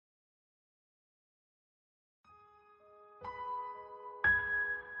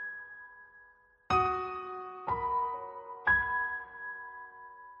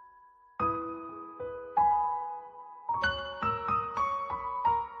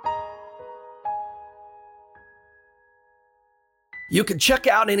You can check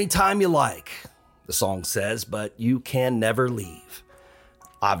out anytime you like, the song says, but you can never leave.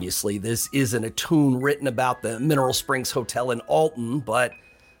 Obviously, this isn't a tune written about the Mineral Springs Hotel in Alton, but,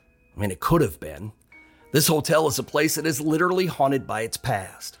 it could have been. This hotel is a place that is literally haunted by its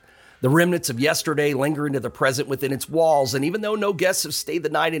past. The remnants of yesterday linger into the present within its walls, and even though no guests have stayed the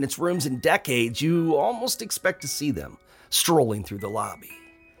night in its rooms in decades, you almost expect to see them strolling through the lobby.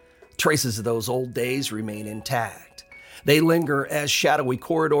 Traces of those old days remain intact. They linger as shadowy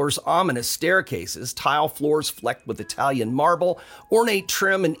corridors, ominous staircases, tile floors flecked with Italian marble, ornate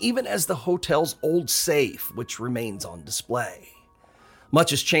trim, and even as the hotel's old safe, which remains on display.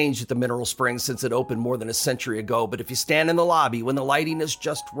 Much has changed at the Mineral Springs since it opened more than a century ago, but if you stand in the lobby when the lighting is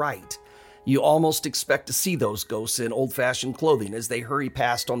just right, you almost expect to see those ghosts in old-fashioned clothing as they hurry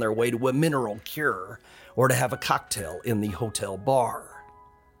past on their way to a mineral cure or to have a cocktail in the hotel bar.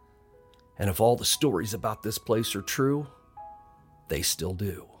 And if all the stories about this place are true, they still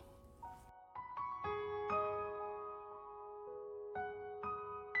do.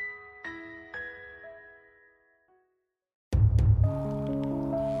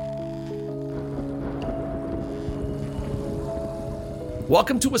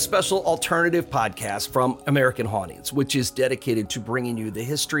 Welcome to a special alternative podcast from American Hauntings, which is dedicated to bringing you the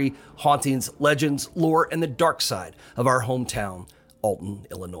history, hauntings, legends, lore, and the dark side of our hometown, Alton,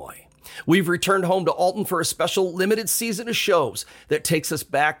 Illinois. We've returned home to Alton for a special limited season of shows that takes us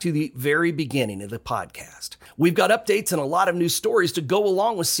back to the very beginning of the podcast. We've got updates and a lot of new stories to go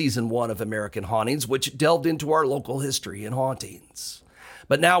along with season 1 of American Hauntings, which delved into our local history and hauntings.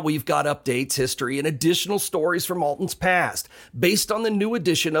 But now we've got updates, history, and additional stories from Alton's past, based on the new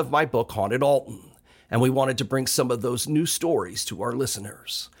edition of my book, Haunted Alton. And we wanted to bring some of those new stories to our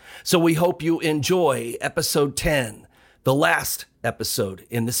listeners. So we hope you enjoy episode 10, the last episode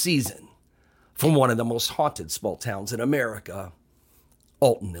in the season, from one of the most haunted small towns in America,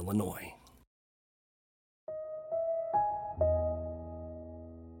 Alton, Illinois.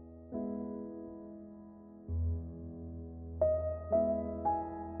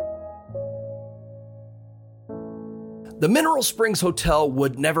 The Mineral Springs Hotel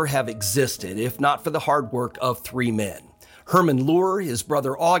would never have existed if not for the hard work of 3 men. Herman Luhr, his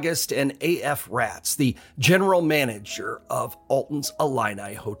brother August, and A.F. Ratz, the general manager of Alton's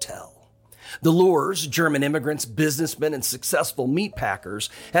Illini Hotel. The Luhrs, German immigrants, businessmen, and successful meat packers,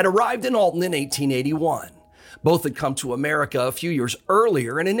 had arrived in Alton in 1881. Both had come to America a few years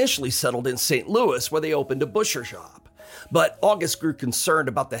earlier and initially settled in St. Louis, where they opened a butcher shop. But August grew concerned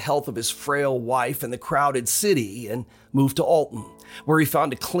about the health of his frail wife and the crowded city and moved to Alton, where he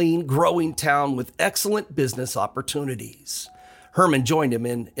found a clean, growing town with excellent business opportunities. Herman joined him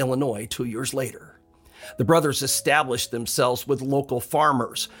in Illinois 2 years later. The brothers established themselves with local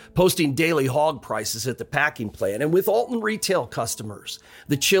farmers, posting daily hog prices at the packing plant, and with Alton retail customers.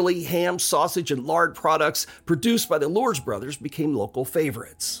 The chili, ham, sausage, and lard products produced by the Luhrs brothers became local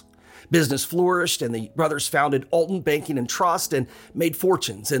favorites. Business flourished, and the brothers founded Alton Banking and Trust and made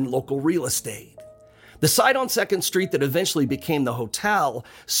fortunes in local real estate. The site on 2nd Street that eventually became the hotel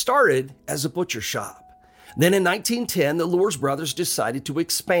started as a butcher shop. Then in 1910, the Luhrs brothers decided to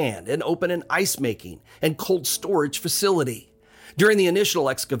expand and open an ice making and cold storage facility. During the initial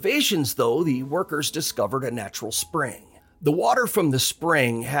excavations, though, the workers discovered a natural spring. The water from the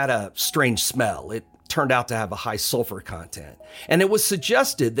spring had a strange smell. It turned out to have a high sulfur content, and it was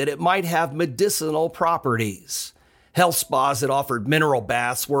suggested that it might have medicinal properties. Health spas that offered mineral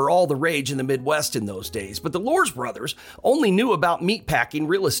baths were all the rage in the Midwest in those days, but the Luhrs brothers only knew about meatpacking,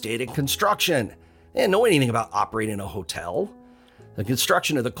 real estate, and construction. They didn't know anything about operating a hotel. The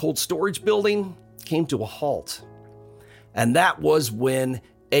construction of the cold storage building came to a halt. And that was when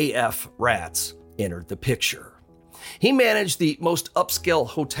A.F. Ratz entered the picture. He managed the most upscale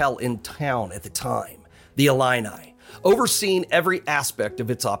hotel in town at the time, the Illini, overseeing every aspect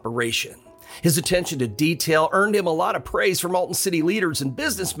of its operation. His attention to detail earned him a lot of praise from Alton City leaders and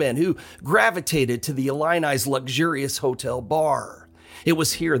businessmen who gravitated to the Illini's luxurious hotel bar. It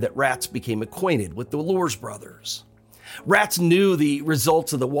was here that Ratz became acquainted with the Luhrs brothers. Ratz knew the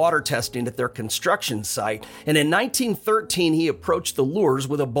results of the water testing at their construction site, and in 1913 he approached the Luhrs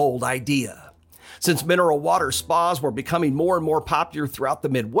with a bold idea. Since mineral water spas were becoming more and more popular throughout the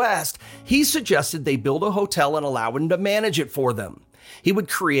Midwest, he suggested they build a hotel and allow him to manage it for them. He would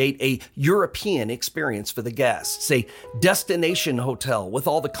create a European experience for the guests, a destination hotel with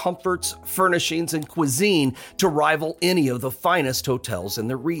all the comforts, furnishings, and cuisine to rival any of the finest hotels in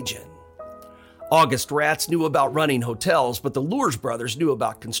the region. August Ratz knew about running hotels, but the Luhrs brothers knew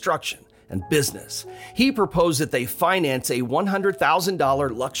about construction and business. He proposed that they finance a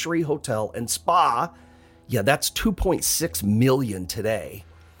 $100,000 luxury hotel and spa Yeah, that's 2.6 million today.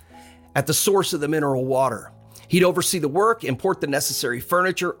 At the source of the mineral water, he'd oversee the work, import the necessary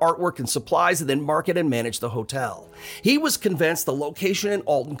furniture, artwork, and supplies, and then market and manage the hotel. He was convinced the location in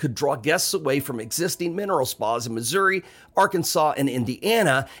Alton could draw guests away from existing mineral spas in Missouri, Arkansas, and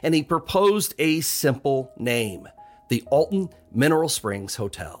Indiana, and he proposed a simple name: the Alton Mineral Springs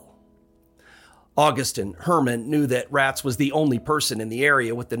Hotel. August and Herman knew that Ratz was the only person in the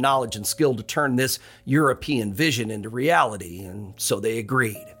area with the knowledge and skill to turn this European vision into reality, and so they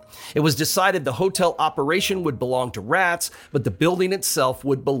agreed. It was decided the hotel operation would belong to Ratz, but the building itself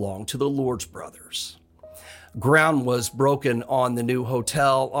would belong to the Lourdes brothers. Ground was broken on the new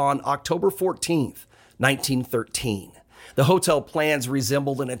hotel on October 14th, 1913. The hotel plans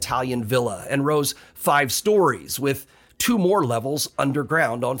resembled an Italian villa and rose 5 stories, with 2 more levels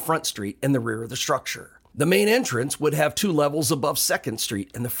underground on Front Street in the rear of the structure. The main entrance would have 2 levels above 2nd Street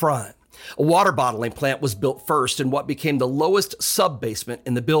in the front. A water bottling plant was built first in what became the lowest sub-basement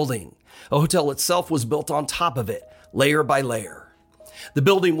in the building. A hotel itself was built on top of it, layer by layer. The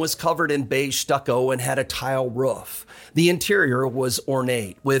building was covered in beige stucco and had a tile roof. The interior was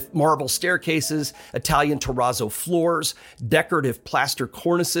ornate, with marble staircases, Italian terrazzo floors, decorative plaster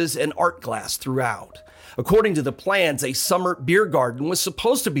cornices, and art glass throughout. According to the plans, a summer beer garden was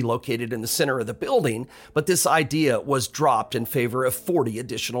supposed to be located in the center of the building, but this idea was dropped in favor of 40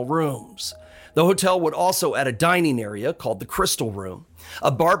 additional rooms. The hotel would also add a dining area called the Crystal Room,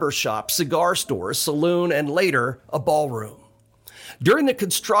 a barber shop, cigar store, saloon, and later a ballroom. During the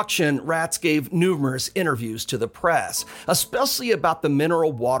construction, Ratz gave numerous interviews to the press, especially about the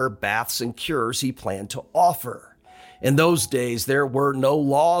mineral water baths and cures he planned to offer. In those days, there were no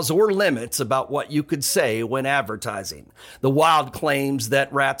laws or limits about what you could say when advertising. The wild claims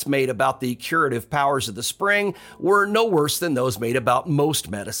that Ratz made about the curative powers of the spring were no worse than those made about most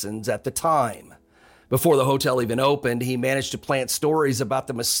medicines at the time. Before the hotel even opened, he managed to plant stories about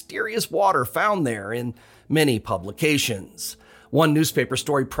the mysterious water found there in many publications. One newspaper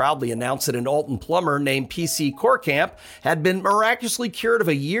story proudly announced that an Alton plumber named P.C. Korkamp had been miraculously cured of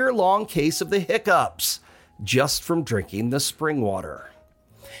a year-long case of the hiccups just from drinking the spring water.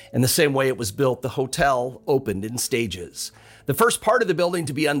 In the same way it was built, the hotel opened in stages. The first part of the building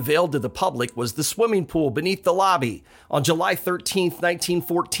to be unveiled to the public was the swimming pool beneath the lobby on July 13,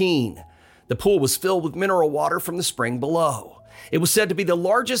 1914. The pool was filled with mineral water from the spring below. It was said to be the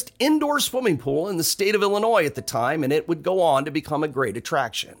largest indoor swimming pool in the state of Illinois at the time, and it would go on to become a great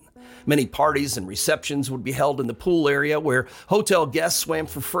attraction. Many parties and receptions would be held in the pool area where hotel guests swam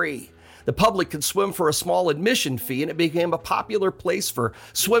for free. The public could swim for a small admission fee, and it became a popular place for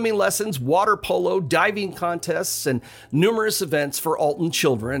swimming lessons, water polo, diving contests, and numerous events for Alton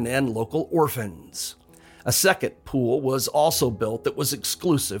children and local orphans. A second pool was also built that was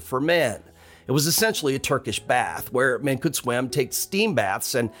exclusive for men. It was essentially a Turkish bath where men could swim, take steam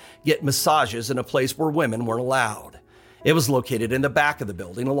baths, and get massages in a place where women weren't allowed. It was located in the back of the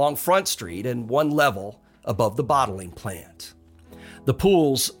building along Front Street and 1 level above the bottling plant. The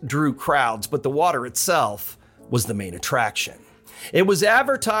pools drew crowds, but the water itself was the main attraction. It was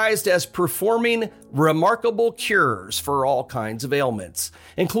advertised as performing remarkable cures for all kinds of ailments,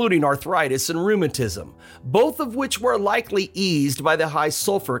 including arthritis and rheumatism, both of which were likely eased by the high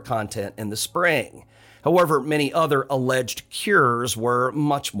sulfur content in the spring. However, many other alleged cures were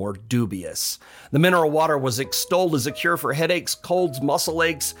much more dubious. The mineral water was extolled as a cure for headaches, colds, muscle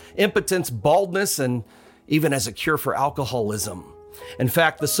aches, impotence, baldness, and even as a cure for alcoholism. In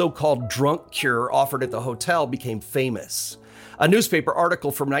fact, the so-called drunk cure offered at the hotel became famous. A newspaper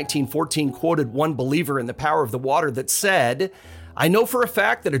article from 1914 quoted one believer in the power of the water that said, "I know for a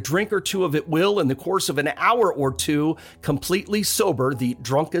fact that a drink or two of it will, in the course of an hour or two, completely sober the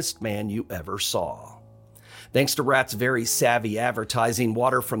drunkest man you ever saw." Thanks to Ratz's very savvy advertising,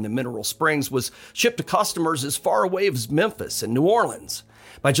 water from the mineral springs was shipped to customers as far away as Memphis and New Orleans.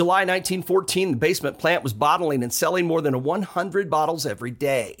 By July 1914, the basement plant was bottling and selling more than 100 bottles every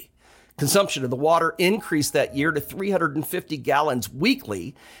day. Consumption of the water increased that year to 350 gallons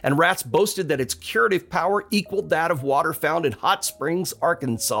weekly, and Ratz boasted that its curative power equaled that of water found in Hot Springs,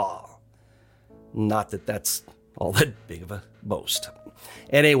 Arkansas. Not that that's all that big of a boast.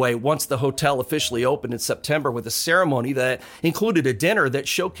 Anyway, once the hotel officially opened in September with a ceremony that included a dinner that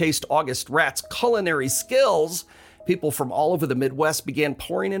showcased August Ratz's culinary skills, people from all over the Midwest began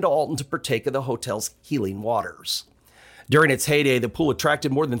pouring into Alton to partake of the hotel's healing waters. During its heyday, the pool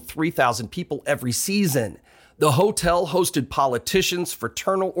attracted more than 3,000 people every season. The hotel hosted politicians,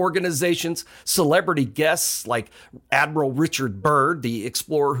 fraternal organizations, celebrity guests like Admiral Richard Byrd, the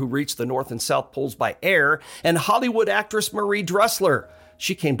explorer who reached the North and South Poles by air, and Hollywood actress Marie Dressler.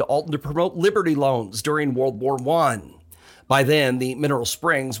 She came to Alton to promote Liberty loans during World War I. By then, the Mineral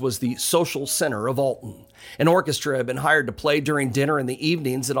Springs was the social center of Alton. An orchestra had been hired to play during dinner in the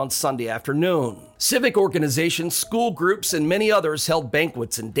evenings and on Sunday afternoon. Civic organizations, school groups, and many others held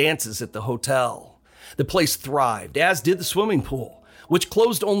banquets and dances at the hotel. The place thrived, as did the swimming pool, which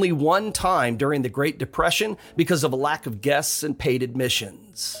closed only one time during the Great Depression because of a lack of guests and paid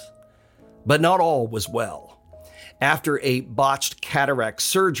admissions. But not all was well. After a botched cataract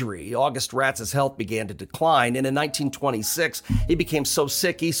surgery, August Ratz's health began to decline, and in 1926, he became so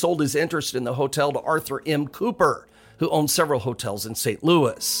sick he sold his interest in the hotel to Arthur M. Cooper, who owned several hotels in St.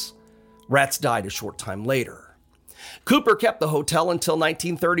 Louis. Ratz died a short time later. Cooper kept the hotel until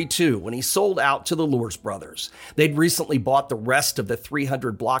 1932, when he sold out to the Lours brothers. They'd recently bought the rest of the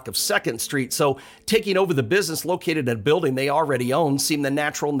 300 block of 2nd Street, so taking over the business located in a building they already owned seemed the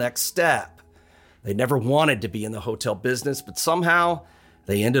natural next step. They never wanted to be in the hotel business, but somehow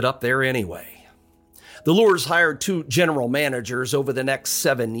they ended up there anyway. The Lours hired 2 general managers over the next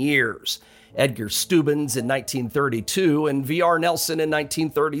 7 years, Edgar Stubbins in 1932 and V.R. Nelson in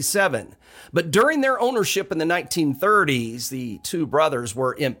 1937. But during their ownership in the 1930s, the 2 brothers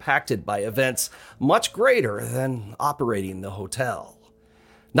were impacted by events much greater than operating the hotel.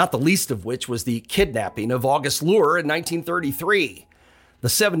 Not the least of which was the kidnapping of August Lohr in 1933. The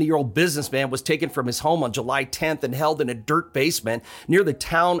 70-year-old businessman was taken from his home on July 10th and held in a dirt basement near the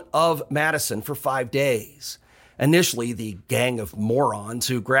town of Madison for 5 days. Initially, the gang of morons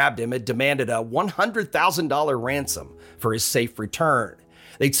who grabbed him had demanded a $100,000 ransom for his safe return.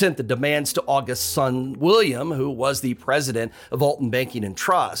 They'd sent the demands to August's son, William, who was the president of Alton Banking and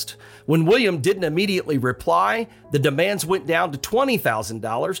Trust. When William didn't immediately reply, the demands went down to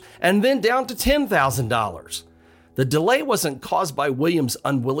 $20,000 and then down to $10,000. The delay wasn't caused by William's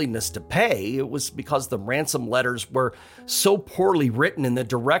unwillingness to pay. It was because the ransom letters were so poorly written and the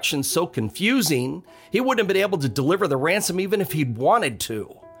directions so confusing, he wouldn't have been able to deliver the ransom even if he'd wanted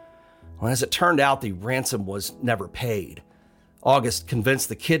to. Well, as it turned out, the ransom was never paid. August convinced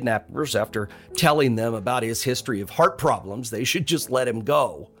the kidnappers, after telling them about his history of heart problems, they should just let him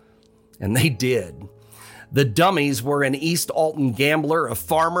go. And they did. The dummies were an East Alton gambler, a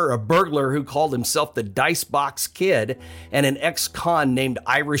farmer, a burglar who called himself the Dice Box Kid, and an ex-con named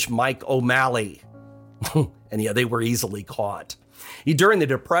Irish Mike O'Malley. And yeah, they were easily caught. During the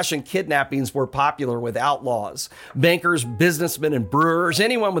Depression, kidnappings were popular with outlaws. Bankers, businessmen, and brewers,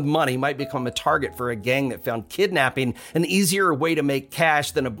 anyone with money might become a target for a gang that found kidnapping an easier way to make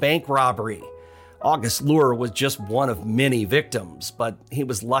cash than a bank robbery. August Lohr was just one of many victims, but he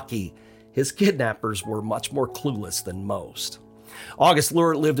was lucky. His kidnappers were much more clueless than most. August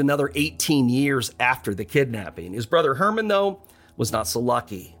Lohr lived another 18 years after the kidnapping. His brother Herman, though, was not so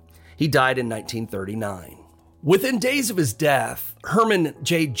lucky. He died in 1939. Within days of his death, Herman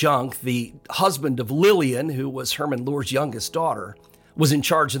J. Junk, the husband of Lillian, who was Herman Lohr's youngest daughter, was in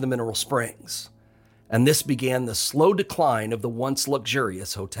charge of the Mineral Springs. And this began the slow decline of the once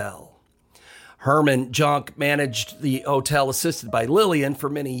luxurious hotel. Herman Junk managed the hotel assisted by Lillian for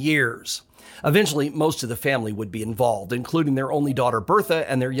many years. Eventually, most of the family would be involved, including their only daughter Bertha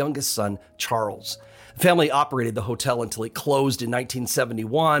and their youngest son, Charles. The family operated the hotel until it closed in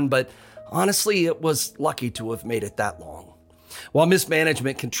 1971, but honestly, it was lucky to have made it that long. While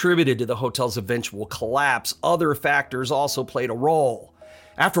mismanagement contributed to the hotel's eventual collapse, other factors also played a role.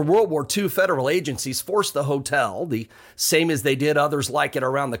 After World War II, federal agencies forced the hotel, the same as they did others like it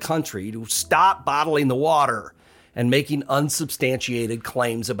around the country, to stop bottling the water and making unsubstantiated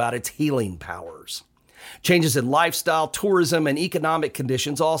claims about its healing powers. Changes in lifestyle, tourism, and economic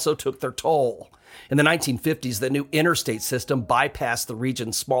conditions also took their toll. In the 1950s, the new interstate system bypassed the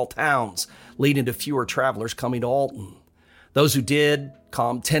region's small towns, leading to fewer travelers coming to Alton. Those who did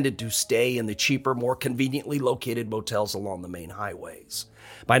come tended to stay in the cheaper, more conveniently located motels along the main highways.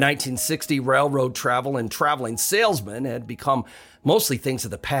 By 1960, railroad travel and traveling salesmen had become mostly things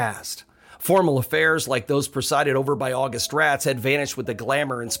of the past. Formal affairs like those presided over by August Ratz had vanished with the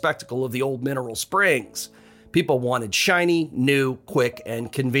glamour and spectacle of the old Mineral Springs. People wanted shiny, new, quick,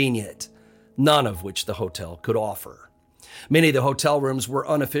 and convenient, none of which the hotel could offer. Many of the hotel rooms were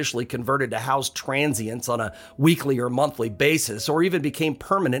unofficially converted to house transients on a weekly or monthly basis, or even became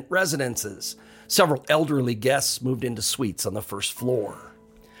permanent residences. Several elderly guests moved into suites on the first floor.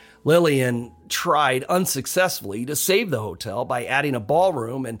 Lillian tried unsuccessfully to save the hotel by adding a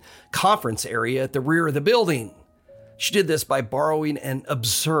ballroom and conference area at the rear of the building. She did this by borrowing an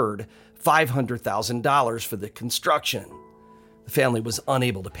absurd $500,000 for the construction. The family was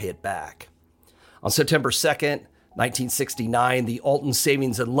unable to pay it back. On September 2nd, 1969, the Alton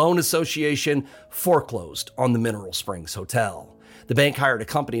Savings and Loan Association foreclosed on the Mineral Springs Hotel. The bank hired a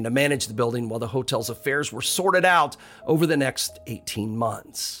company to manage the building while the hotel's affairs were sorted out over the next 18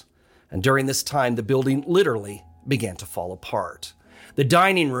 months. And during this time, the building literally began to fall apart. The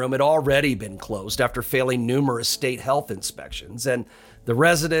dining room had already been closed after failing numerous state health inspections, and the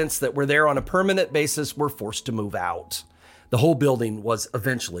residents that were there on a permanent basis were forced to move out. The whole building was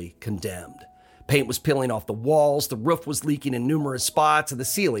eventually condemned. Paint was peeling off the walls, the roof was leaking in numerous spots, and the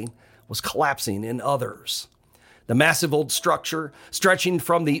ceiling was collapsing in others. The massive old structure, stretching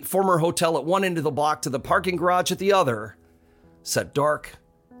from the former hotel at one end of the block to the parking garage at the other, sat dark,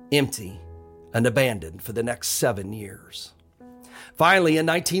 empty, and abandoned for the next 7 years. Finally, in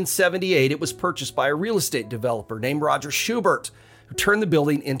 1978, it was purchased by a real estate developer named Roger Schubert, who turned the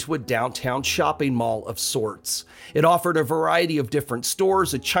building into a downtown shopping mall of sorts. It offered a variety of different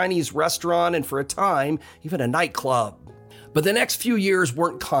stores, a Chinese restaurant, and for a time, even a nightclub. But the next few years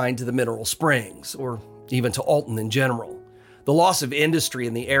weren't kind to the Mineral Springs, or even to Alton in general. The loss of industry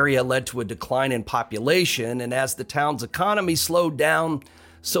in the area led to a decline in population, and as the town's economy slowed down,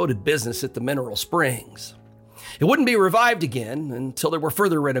 so did business at the Mineral Springs. It wouldn't be revived again until there were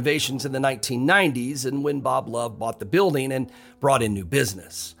further renovations in the 1990s and when Bob Love bought the building and brought in new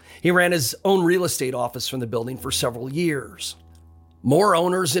business. He ran his own real estate office from the building for several years. More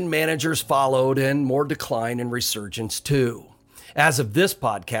owners and managers followed and more decline and resurgence too. As of this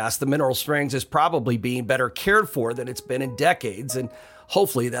podcast, the Mineral Springs is probably being better cared for than it's been in decades, and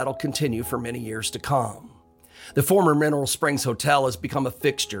hopefully that'll continue for many years to come. The former Mineral Springs Hotel has become a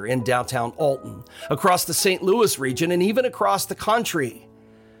fixture in downtown Alton, across the St. Louis region, and even across the country.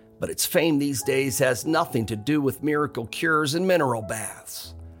 But its fame these days has nothing to do with miracle cures and mineral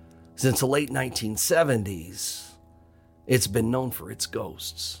baths. Since the late 1970s, it's been known for its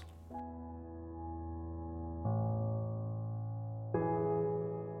ghosts.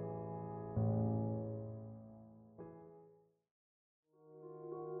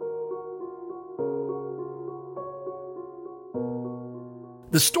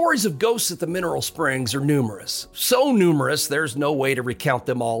 The stories of ghosts at the Mineral Springs are numerous. So numerous, there's no way to recount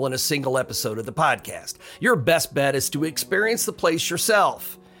them all in a single episode of the podcast. Your best bet is to experience the place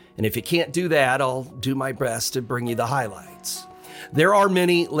yourself. And if you can't do that, I'll do my best to bring you the highlights. There are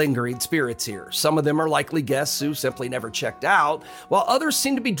many lingering spirits here. Some of them are likely guests who simply never checked out, while others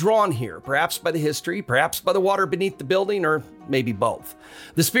seem to be drawn here, perhaps by the history, perhaps by the water beneath the building, or maybe both.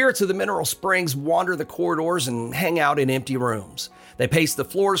 The spirits of the Mineral Springs wander the corridors and hang out in empty rooms. They pace the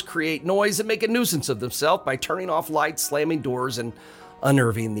floors, create noise, and make a nuisance of themselves by turning off lights, slamming doors, and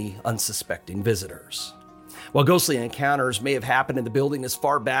unnerving the unsuspecting visitors. While ghostly encounters may have happened in the building as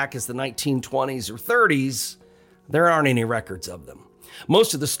far back as the 1920s or 30s, there aren't any records of them.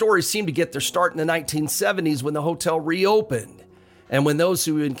 Most of the stories seem to get their start in the 1970s when the hotel reopened, and when those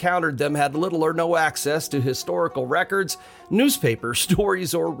who encountered them had little or no access to historical records, newspaper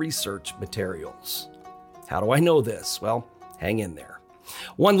stories, or research materials. How do I know this? Well, hang in there.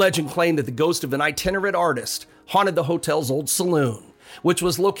 One legend claimed that the ghost of an itinerant artist haunted the hotel's old saloon, which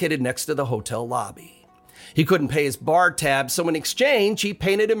was located next to the hotel lobby. He couldn't pay his bar tab, so in exchange, he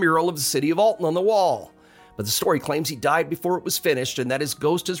painted a mural of the city of Alton on the wall. But the story claims he died before it was finished and that his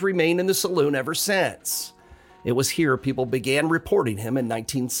ghost has remained in the saloon ever since. It was here people began reporting him in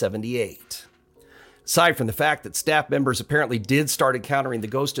 1978. Aside from the fact that staff members apparently did start encountering the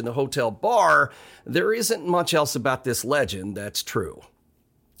ghost in the hotel bar, there isn't much else about this legend that's true.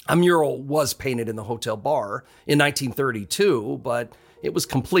 A mural was painted in the hotel bar in 1932, but it was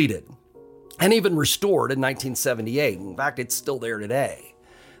completed and even restored in 1978. In fact, it's still there today.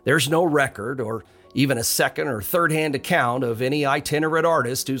 There's no record or even a second or third-hand account of any itinerant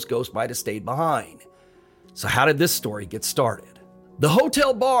artist whose ghost might have stayed behind. So how did this story get started? The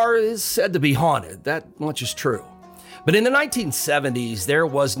hotel bar is said to be haunted. That much is true. But in the 1970s, there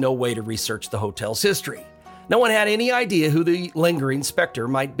was no way to research the hotel's history. No one had any idea who the lingering specter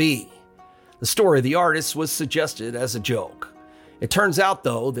might be. The story of the artist was suggested as a joke. It turns out,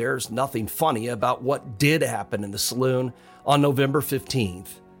 though, there's nothing funny about what did happen in the saloon on November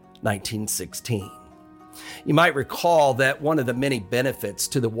 15th, 1916. You might recall that one of the many benefits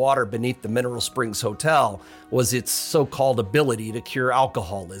to the water beneath the Mineral Springs Hotel was its so-called ability to cure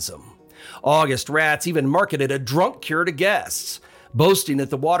alcoholism. August Rats even marketed a drunk cure to guests, boasting that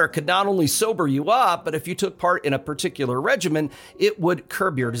the water could not only sober you up, but if you took part in a particular regimen, it would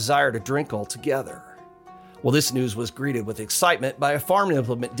curb your desire to drink altogether. Well, this news was greeted with excitement by a farm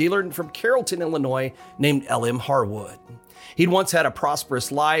implement dealer from Carrollton, Illinois, named L.M. Harwood. He'd once had a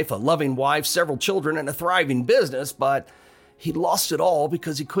prosperous life, a loving wife, several children, and a thriving business, but he'd lost it all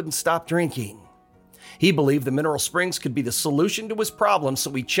because he couldn't stop drinking. He believed the Mineral Springs could be the solution to his problems,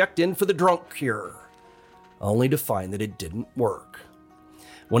 so he checked in for the drunk cure. only to find that it didn't work.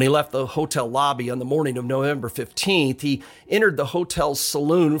 When he left the hotel lobby on the morning of November 15th, he entered the hotel's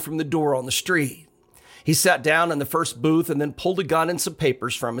saloon from the door on the street. He sat down in the first booth and then pulled a gun and some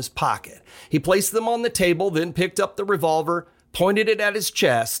papers from his pocket. He placed them on the table, then picked up the revolver, pointed it at his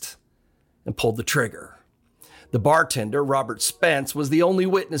chest, and pulled the trigger. The bartender, Robert Spence, was the only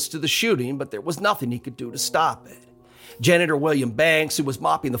witness to the shooting, but there was nothing he could do to stop it. Janitor William Banks, who was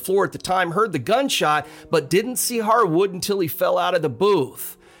mopping the floor at the time, heard the gunshot, but didn't see Harwood until he fell out of the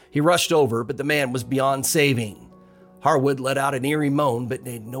booth. He rushed over, but the man was beyond saving. Harwood let out an eerie moan, but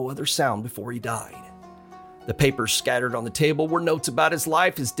made no other sound before he died. The papers scattered on the table were notes about his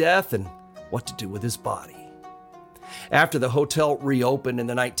life, his death, and what to do with his body. After the hotel reopened in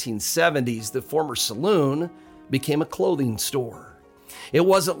the 1970s, the former saloon became a clothing store. It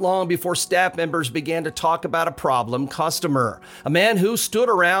wasn't long before staff members began to talk about a problem customer, a man who stood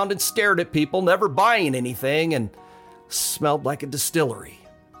around and stared at people, never buying anything, and smelled like a distillery.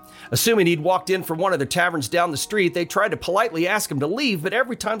 Assuming he'd walked in from one of the taverns down the street, they tried to politely ask him to leave, but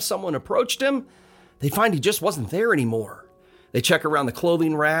every time someone approached him, they'd find he just wasn't there anymore. They check around the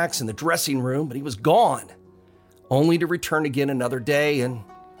clothing racks and the dressing room, but he was gone, only to return again another day and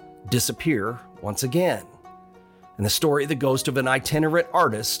disappear once again. And the story of the ghost of an itinerant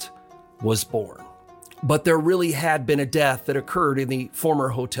artist was born. But there really had been a death that occurred in the former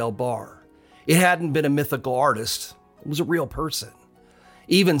hotel bar. It hadn't been a mythical artist. It was a real person.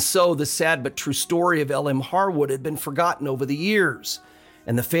 Even so, the sad but true story of L.M. Harwood had been forgotten over the years,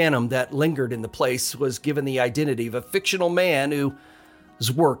 and the phantom that lingered in the place was given the identity of a fictional man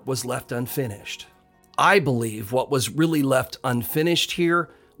whose work was left unfinished. I believe what was really left unfinished here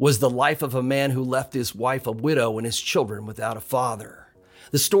was the life of a man who left his wife a widow and his children without a father.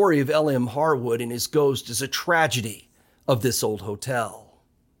 The story of L.M. Harwood and his ghost is a tragedy of this old hotel.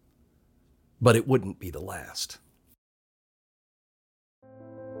 But it wouldn't be the last.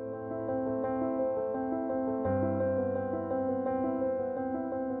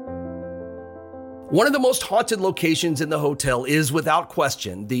 One of the most haunted locations in the hotel is, without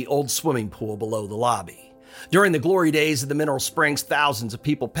question, the old swimming pool below the lobby. During the glory days of the Mineral Springs, thousands of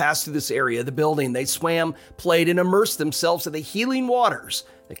people passed through this area of the building. They swam, played, and immersed themselves in the healing waters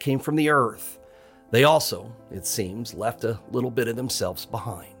that came from the earth. They also, it seems, left a little bit of themselves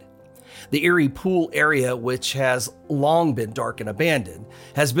behind. The eerie pool area, which has long been dark and abandoned,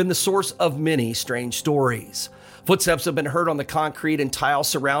 has been the source of many strange stories. Footsteps have been heard on the concrete and tile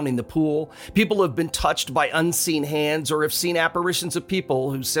surrounding the pool. People have been touched by unseen hands or have seen apparitions of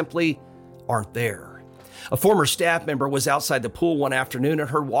people who simply aren't there. A former staff member was outside the pool one afternoon and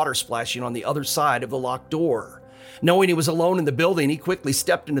heard water splashing on the other side of the locked door. Knowing he was alone in the building, he quickly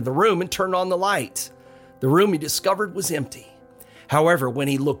stepped into the room and turned on the light. The room he discovered was empty. However, when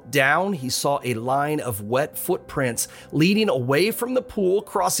he looked down, he saw a line of wet footprints leading away from the pool,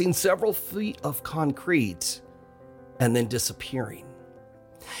 crossing several feet of concrete, and then disappearing.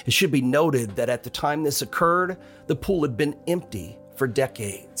 It should be noted that at the time this occurred, the pool had been empty for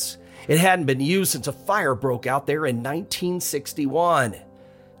decades. It hadn't been used since a fire broke out there in 1961.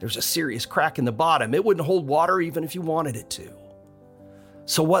 There's a serious crack in the bottom. It wouldn't hold water even if you wanted it to.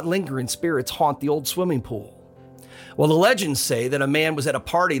 So what lingering spirits haunt the old swimming pool? Well, the legends say that a man was at a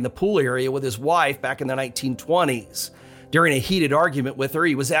party in the pool area with his wife back in the 1920s. During a heated argument with her,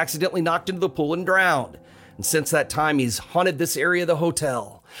 he was accidentally knocked into the pool and drowned. And since that time, he's haunted this area of the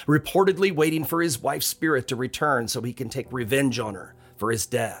hotel, reportedly waiting for his wife's spirit to return so he can take revenge on her for his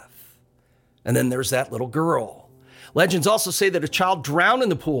death. And then there's that little girl. Legends also say that a child drowned in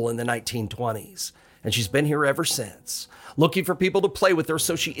the pool in the 1920s, and she's been here ever since, looking for people to play with her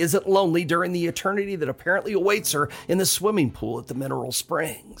so she isn't lonely during the eternity that apparently awaits her in the swimming pool at the Mineral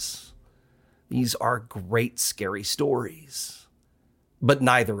Springs. These are great, scary stories, but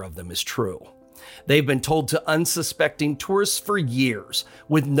neither of them is true. They've been told to unsuspecting tourists for years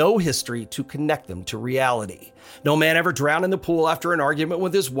with no history to connect them to reality. No man ever drowned in the pool after an argument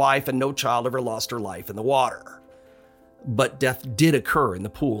with his wife, and no child ever lost her life in the water. But death did occur in the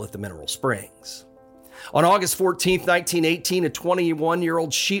pool at the Mineral Springs. On August 14, 1918, a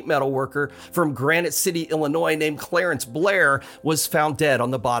 21-year-old sheet metal worker from Granite City, Illinois, named Clarence Blair was found dead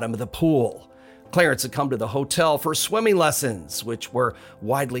on the bottom of the pool. Clarence had come to the hotel for swimming lessons, which were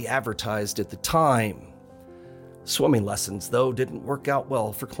widely advertised at the time. Swimming lessons, though, didn't work out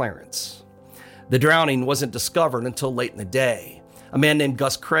well for Clarence. The drowning wasn't discovered until late in the day. A man named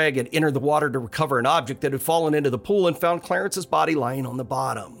Gus Craig had entered the water to recover an object that had fallen into the pool and found Clarence's body lying on the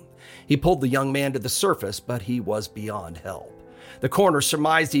bottom. He pulled the young man to the surface, but he was beyond help. The coroner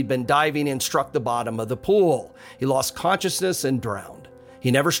surmised he'd been diving and struck the bottom of the pool. He lost consciousness and drowned.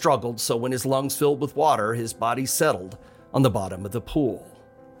 He never struggled, so when his lungs filled with water, his body settled on the bottom of the pool.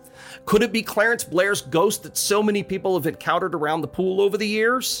 Could it be Clarence Blair's ghost that so many people have encountered around the pool over the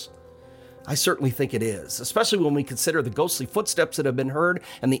years? I certainly think it is, especially when we consider the ghostly footsteps that have been heard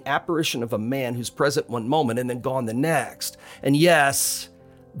and the apparition of a man who's present one moment and then gone the next. And yes,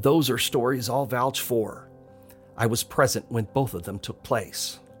 those are stories I'll vouch for. I was present when both of them took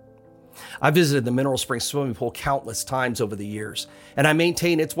place. I visited the Mineral Springs swimming pool countless times over the years, and I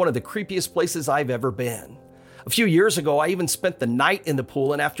maintain it's one of the creepiest places I've ever been. A few years ago, I even spent the night in the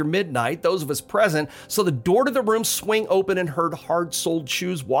pool, and after midnight, those of us present saw the door to the room swing open and heard hard-soled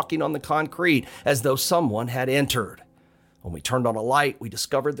shoes walking on the concrete as though someone had entered. When we turned on a light, we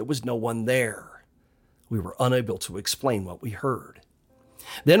discovered there was no one there. We were unable to explain what we heard.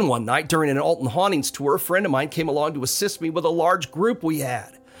 Then one night, during an Alton hauntings tour, a friend of mine came along to assist me with a large group we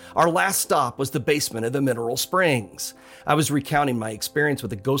had. Our last stop was the basement of the Mineral Springs. I was recounting my experience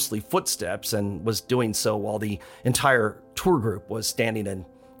with the ghostly footsteps and was doing so while the entire tour group was standing in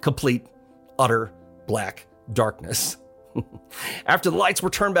complete, utter black darkness. After the lights were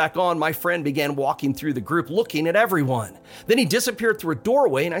turned back on, my friend began walking through the group looking at everyone. Then he disappeared through a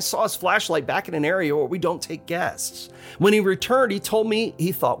doorway and I saw his flashlight back in an area where we don't take guests. When he returned, he told me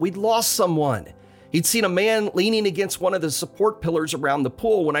he thought we'd lost someone. He'd seen a man leaning against one of the support pillars around the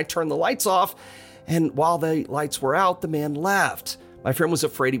pool when I turned the lights off, and while the lights were out, the man left. My friend was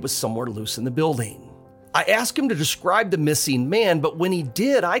afraid he was somewhere loose in the building. I asked him to describe the missing man, but when he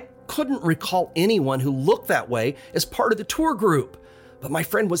did, I couldn't recall anyone who looked that way as part of the tour group. But my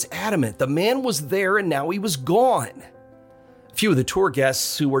friend was adamant. The man was there and now he was gone. A few of the tour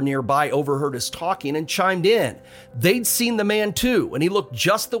guests who were nearby overheard us talking and chimed in. They'd seen the man too, and he looked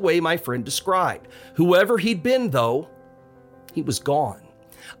just the way my friend described. Whoever he'd been, though, he was gone.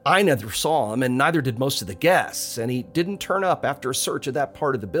 I never saw him, and neither did most of the guests, and he didn't turn up after a search of that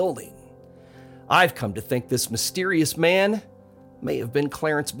part of the building. I've come to think this mysterious man may have been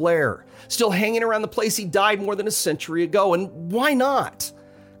Clarence Blair, still hanging around the place he died more than a century ago, and why not?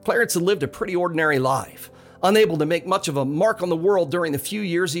 Clarence had lived a pretty ordinary life, unable to make much of a mark on the world during the few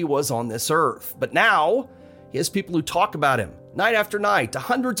years he was on this earth. But now, he has people who talk about him night after night to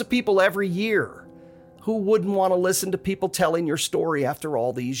hundreds of people every year. Who wouldn't want to listen to people telling your story after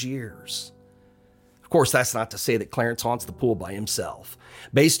all these years? Of course, that's not to say that Clarence haunts the pool by himself.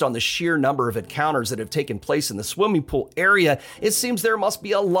 Based on the sheer number of encounters that have taken place in the swimming pool area, it seems there must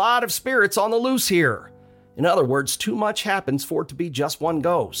be a lot of spirits on the loose here. In other words, too much happens for it to be just one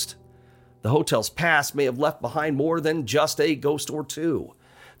ghost. The hotel's past may have left behind more than just a ghost or two.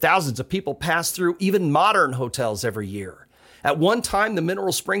 Thousands of people pass through even modern hotels every year. At one time, the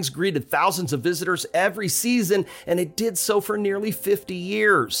Mineral Springs greeted thousands of visitors every season, and it did so for nearly 50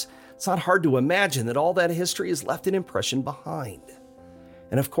 years. It's not hard to imagine that all that history has left an impression behind.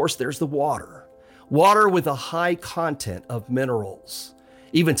 And of course, there's the water. Water with a high content of minerals.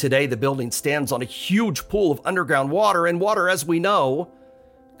 Even today, the building stands on a huge pool of underground water, and water, as we know,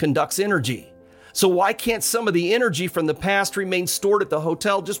 conducts energy. So why can't some of the energy from the past remain stored at the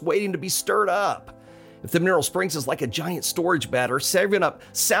hotel just waiting to be stirred up? If the Mineral Springs is like a giant storage battery serving up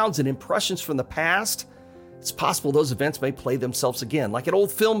sounds and impressions from the past, it's possible those events may play themselves again, like an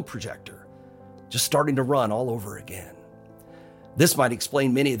old film projector, just starting to run all over again. This might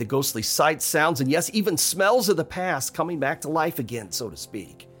explain many of the ghostly sights, sounds, and yes, even smells of the past coming back to life again, so to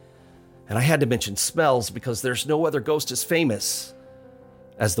speak. And I had to mention smells because there's no other ghost as famous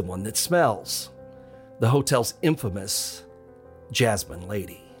as the one that smells, the hotel's infamous Jasmine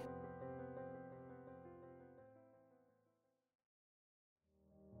Lady.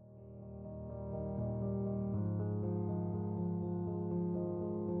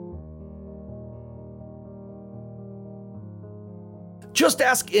 Just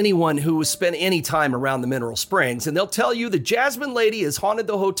ask anyone who has spent any time around the Mineral Springs, and they'll tell you the Jasmine Lady has haunted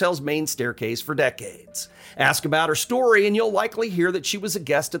the hotel's main staircase for decades. Ask about her story, and you'll likely hear that she was a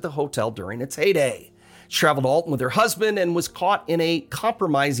guest at the hotel during its heyday. She traveled to Alton with her husband and was caught in a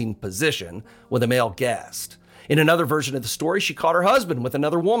compromising position with a male guest. In another version of the story, she caught her husband with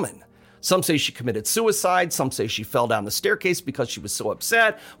another woman. Some say she committed suicide, some say she fell down the staircase because she was so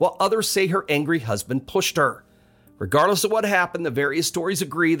upset, while others say her angry husband pushed her. Regardless of what happened, the various stories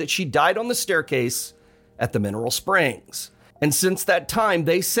agree that she died on the staircase at the Mineral Springs. And since that time,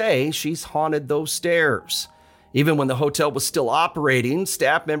 they say she's haunted those stairs. Even when the hotel was still operating,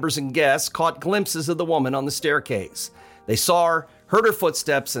 staff members and guests caught glimpses of the woman on the staircase. They saw her, heard her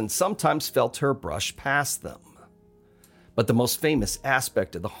footsteps, and sometimes felt her brush past them. But the most famous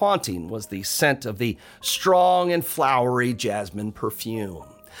aspect of the haunting was the scent of the strong and flowery jasmine perfume.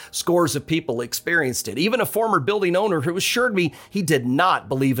 Scores of people experienced it, even a former building owner who assured me he did not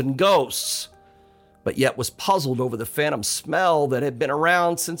believe in ghosts, but yet was puzzled over the phantom smell that had been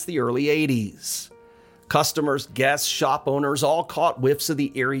around since the early 80s. Customers, guests, shop owners all caught whiffs of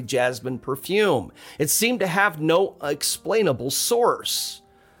the eerie jasmine perfume. It seemed to have no explainable source.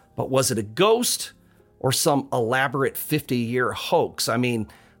 But was it a ghost or some elaborate 50-year hoax? I mean,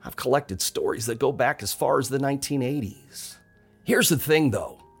 I've collected stories that go back as far as the 1980s. Here's the thing,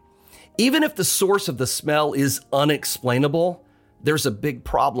 though. Even if the source of the smell is unexplainable, there's a big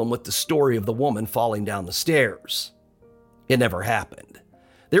problem with the story of the woman falling down the stairs. It never happened.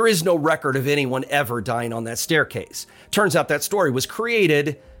 There is no record of anyone ever dying on that staircase. Turns out that story was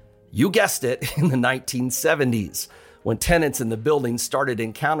created, you guessed it, in the 1970s, when tenants in the building started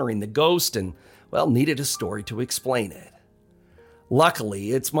encountering the ghost and, well, needed a story to explain it.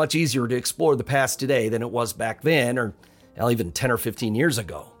 Luckily, it's much easier to explore the past today than it was back then, or even 10 or 15 years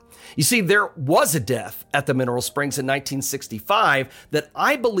ago. You see, there was a death at the Mineral Springs in 1965 that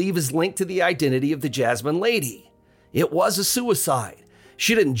I believe is linked to the identity of the Jasmine Lady. It was a suicide.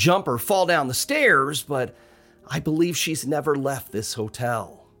 She didn't jump or fall down the stairs, but I believe she's never left this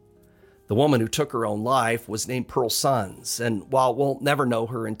hotel. The woman who took her own life was named Pearl Sons, and while we'll never know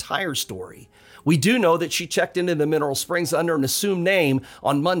her entire story, we do know that she checked into the Mineral Springs under an assumed name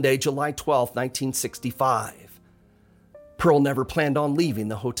on Monday, July 12, 1965. Pearl never planned on leaving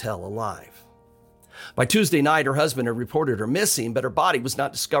the hotel alive. By Tuesday night, her husband had reported her missing, but her body was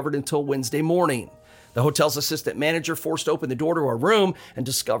not discovered until Wednesday morning. The hotel's assistant manager forced open the door to her room and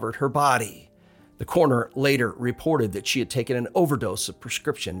discovered her body. The coroner later reported that she had taken an overdose of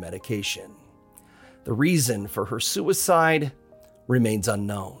prescription medication. The reason for her suicide remains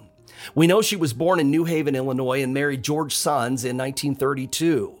unknown. We know she was born in New Haven, Illinois, and married George Sons in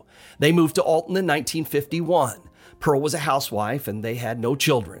 1932. They moved to Alton in 1951. Pearl was a housewife, and they had no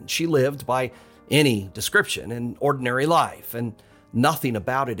children. She lived, by any description, an ordinary life, and nothing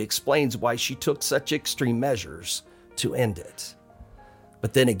about it explains why she took such extreme measures to end it.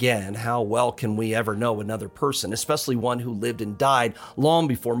 But then again, how well can we ever know another person, especially one who lived and died long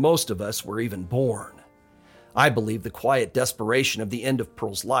before most of us were even born? I believe the quiet desperation of the end of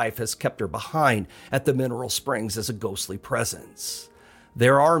Pearl's life has kept her behind at the Mineral Springs as a ghostly presence.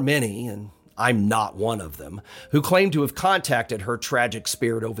 There are many, and I'm not one of them, who claim to have contacted her tragic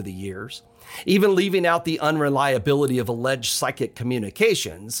spirit over the years. Even leaving out the unreliability of alleged psychic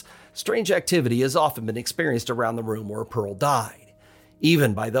communications, strange activity has often been experienced around the room where Pearl died,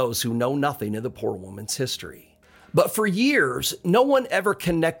 even by those who know nothing of the poor woman's history. But for years, no one ever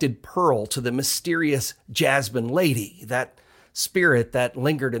connected Pearl to the mysterious Jasmine Lady, that spirit that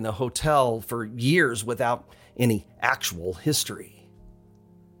lingered in the hotel for years without any actual history.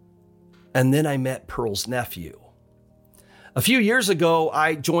 And then I met Pearl's nephew. A few years ago,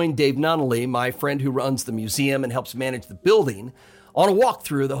 I joined Dave Nunnally, my friend who runs the museum and helps manage the building, on a walk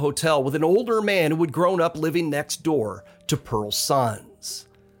through the hotel with an older man who had grown up living next door to Pearl's Sons.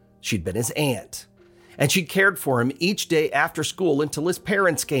 She'd been his aunt, and she'd cared for him each day after school until his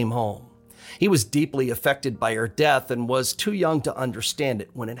parents came home. He was deeply affected by her death and was too young to understand it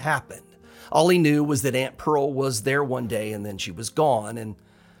when it happened. All he knew was that Aunt Pearl was there one day and then she was gone, and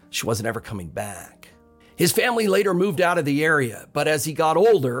she wasn't ever coming back. His family later moved out of the area, but as he got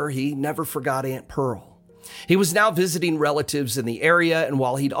older, he never forgot Aunt Pearl. He was now visiting relatives in the area, and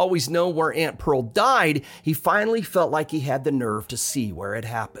while he'd always known where Aunt Pearl died, he finally felt like he had the nerve to see where it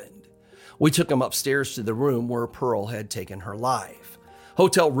happened. We took him upstairs to the room where Pearl had taken her life.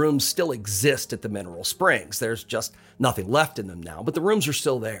 Hotel rooms still exist at the Mineral Springs. There's just nothing left in them now, but the rooms are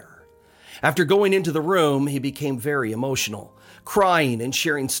still there. After going into the room, he became very emotional, crying and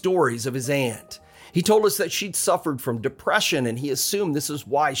sharing stories of his aunt. He told us that she'd suffered from depression, and he assumed this is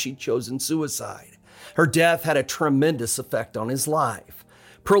why she'd chosen suicide. Her death had a tremendous effect on his life.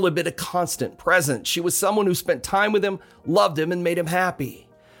 Pearl had been a constant presence. She was someone who spent time with him, loved him, and made him happy.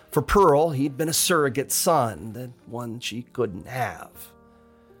 For Pearl, he'd been a surrogate son, the one she couldn't have.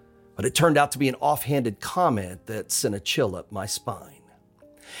 But it turned out to be an offhanded comment that sent a chill up my spine.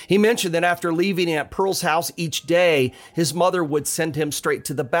 He mentioned that after leaving Aunt Pearl's house each day, his mother would send him straight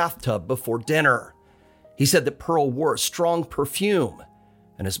to the bathtub before dinner. He said that Pearl wore a strong perfume,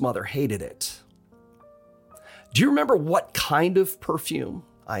 and his mother hated it. "Do you remember what kind of perfume?"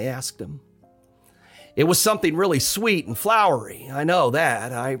 I asked him. "It was something really sweet and flowery. I know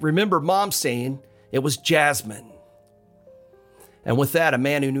that. I remember Mom saying it was jasmine." And with that, a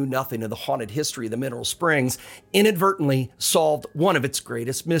man who knew nothing of the haunted history of the Mineral Springs inadvertently solved one of its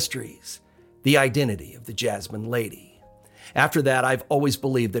greatest mysteries, the identity of the Jasmine Lady. After that, I've always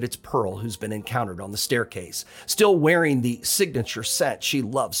believed that it's Pearl who's been encountered on the staircase, still wearing the signature scent she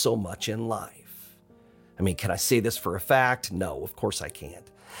loves so much in life. I mean, can I say this for a fact? No, of course I can't.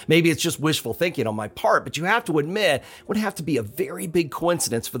 Maybe it's just wishful thinking on my part, but you have to admit, it would have to be a very big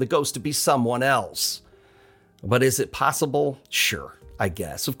coincidence for the ghost to be someone else. But is it possible? Sure, I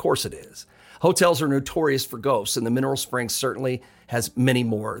guess. Of course it is. Hotels are notorious for ghosts, and the Mineral Springs certainly has many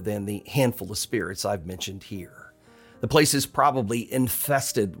more than the handful of spirits I've mentioned here. The place is probably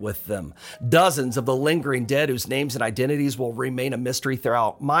infested with them. Dozens of the lingering dead whose names and identities will remain a mystery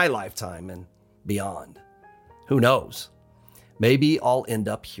throughout my lifetime and beyond. Who knows? Maybe I'll end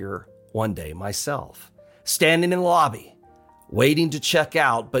up here one day myself, standing in the lobby, waiting to check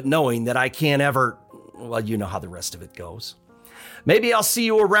out, but knowing that I can't ever, well, you know how the rest of it goes. Maybe I'll see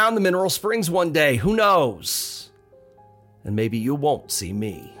you around the Mineral Springs one day. Who knows? And maybe you won't see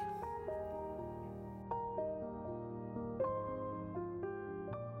me.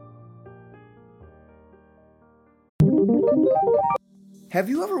 Have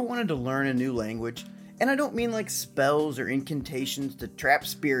you ever wanted to learn a new language? And I don't mean like spells or incantations to trap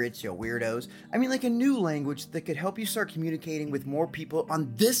spirits, you weirdos. I mean like a new language that could help you start communicating with more people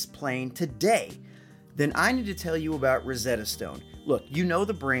on this plane today. Then I need to tell you about Rosetta Stone. Look, you know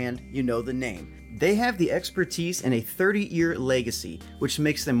the brand, you know the name. They have the expertise and a 30-year legacy, which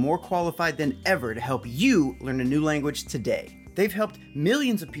makes them more qualified than ever to help you learn a new language today. They've helped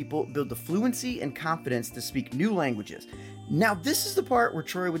millions of people build the fluency and confidence to speak new languages. Now, this is the part where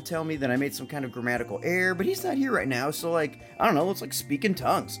Troy would tell me that I made some kind of grammatical error, but he's not here right now, so I don't know, it's like speaking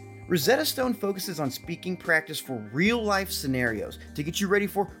tongues. Rosetta Stone focuses on speaking practice for real-life scenarios to get you ready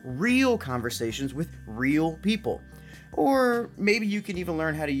for real conversations with real people. Or maybe you can even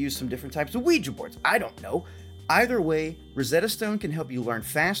learn how to use some different types of Ouija boards. I don't know. Either way, Rosetta Stone can help you learn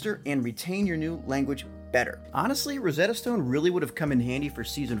faster and retain your new language better. Honestly, Rosetta Stone really would have come in handy for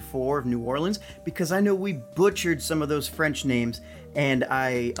season 4 of New Orleans because I know we butchered some of those French names, and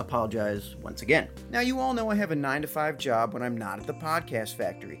I apologize once again. Now, you all know I have a 9-to-5 job when I'm not at the podcast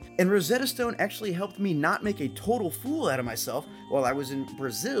factory, and Rosetta Stone actually helped me not make a total fool out of myself while I was in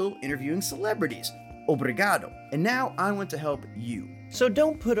Brazil interviewing celebrities. Obrigado. And now I want to help you. So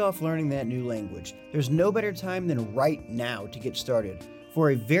don't put off learning that new language. There's no better time than right now to get started.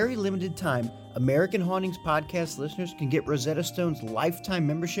 For a very limited time, American Hauntings podcast listeners can get Rosetta Stone's lifetime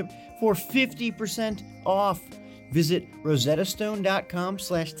membership for 50% off. Visit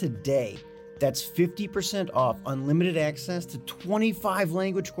rosettastone.com/today. That's 50% off unlimited access to 25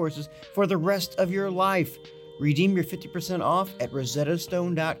 language courses for the rest of your life. Redeem your 50% off at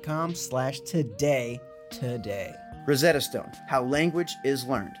rosettastone.com/today today. Rosetta Stone, how language is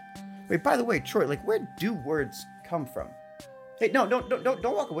learned. Wait, by the way, Troy, where do words come from? Hey, no, don't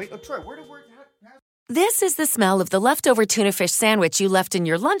walk away. Oh, Troy, where do words... This is the smell of the leftover tuna fish sandwich you left in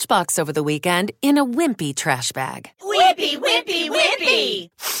your lunchbox over the weekend in a wimpy trash bag. Wimpy, wimpy, wimpy!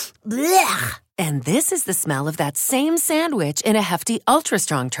 Blech! And this is the smell of that same sandwich in a hefty,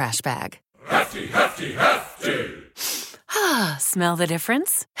 ultra-strong trash bag. Hefty, hefty, hefty! Ah, smell the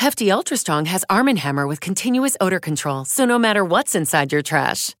difference? Hefty Ultra Strong has Arm & Hammer with continuous odor control, so no matter what's inside your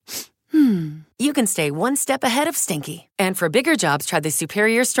trash, you can stay one step ahead of stinky. And for bigger jobs, try the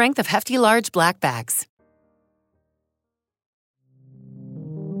superior strength of Hefty Large Black Bags.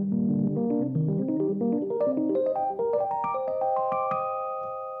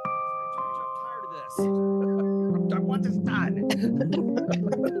 I want this done.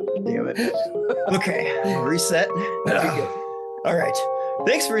 Damn it. Okay, reset. All right.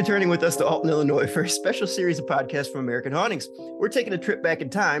 Thanks for returning with us to Alton, Illinois for a special series of podcasts from American Hauntings. We're taking a trip back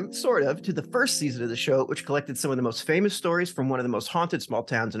in time, sort of, to the first season of the show, which collected some of the most famous stories from one of the most haunted small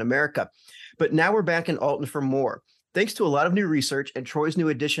towns in America. But now we're back in Alton for more. Thanks to a lot of new research and Troy's new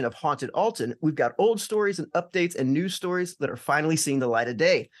edition of Haunted Alton, we've got old stories and updates and news stories that are finally seeing the light of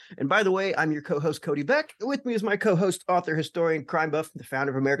day. And by the way, I'm your co-host, Cody Beck. With me is my co-host, author, historian, crime buff, the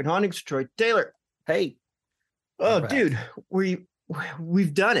founder of American Hauntings, Troy Taylor. Hey. Oh, dude, we've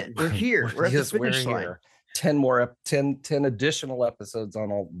done it. We're here. We're at the finish line. 10 additional episodes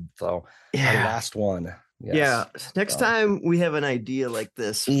on all. So our last one. Yes. Yeah. Next time we have an idea like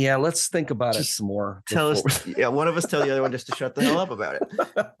this. Yeah, let's think about it some more. Tell us. Yeah, one of us tell the other one just to shut the hell up about it.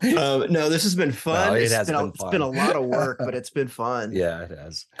 No, this has been fun. It's been a lot of work, but it's been fun. Yeah, it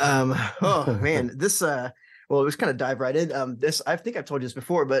has. Oh man, this well, let's kind of dive right in. This, I think I've told you this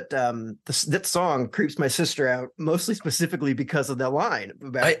before, but that song creeps my sister out, mostly specifically because of that line.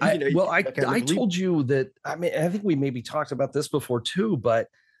 About, I told you that. I mean, I think we maybe talked about this before too, but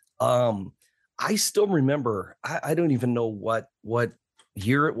I still remember. I don't even know what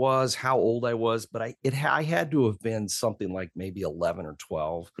year it was, how old I was, but I had to have been something like maybe 11 or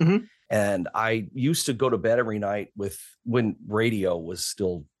 12. Mhm. And I used to go to bed every night when radio was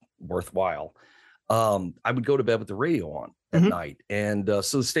still worthwhile. I would go to bed with the radio on at Mhm. night. And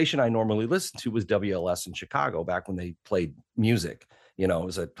so the station I normally listened to was WLS in Chicago back when they played music. It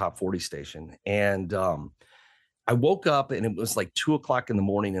was a top 40 station. And I woke up and it was like 2:00 in the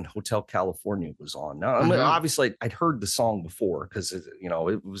morning and Hotel California was on. Now, I mean, Mhm. obviously I'd heard the song before because,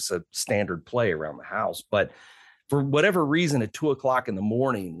 it was a standard play around the house. But for whatever reason, at 2:00 in the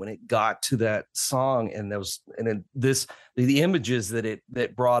morning, when it got to that song and the images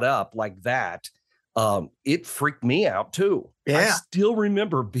that brought up like that, it freaked me out too. I Yeah. still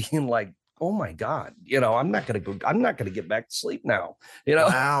remember being like, oh my God, I'm not going to get back to sleep now.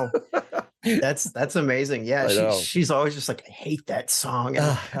 Wow. That's amazing. Yeah. I know. She's always just like, I hate that song.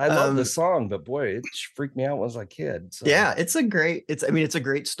 And, I love the song, but boy, it freaked me out when I was a kid. So. yeah, it's a great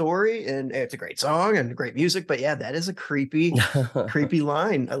story and it's a great song and great music, but yeah, that is a creepy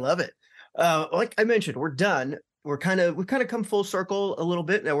line. I love it. Like I mentioned, we're done. We've kind of come full circle a little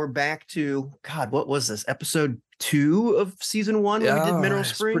bit. Now we're back to, God, what was this? Episode 2 of season 1 when we did Mineral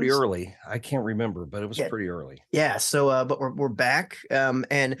Springs? Pretty early. I can't remember, but it was pretty early. Yeah. So, but we're back.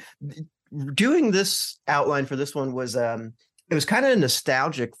 And doing this outline for this one was it was kind of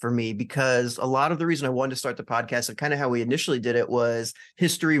nostalgic for me because a lot of the reason I wanted to start the podcast and kind of how we initially did it was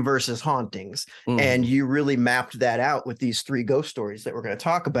history versus hauntings. And you really mapped that out with these 3 ghost stories that we're going to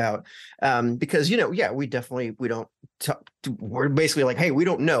talk about. Because, we're basically like, hey, we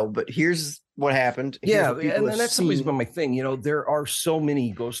don't know, but here's what happened. Yeah. And that's always been my thing. There are so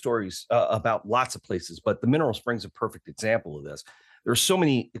many ghost stories about lots of places, but the Mineral Springs is a perfect example of this. There's so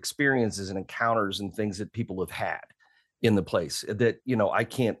many experiences and encounters and things that people have had in the place that, I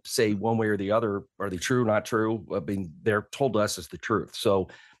can't say one way or the other. Are they true, not true? I mean, they're told to us as the truth. So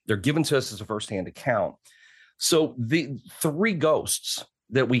they're given to us as a firsthand account. So the 3 ghosts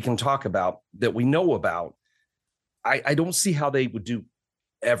that we can talk about, that we know about, I don't see how they would do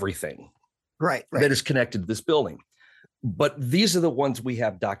everything right that is connected to this building. But these are the ones we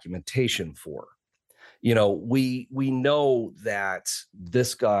have documentation for. We know that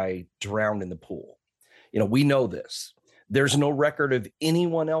this guy drowned in the pool. We know this. There's no record of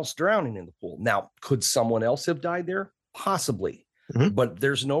anyone else drowning in the pool. Now, could someone else have died there? Possibly, but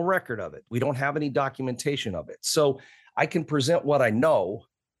there's no record of it. We don't have any documentation of it. So I can present what I know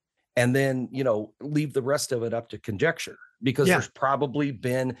and then, leave the rest of it up to conjecture because there's probably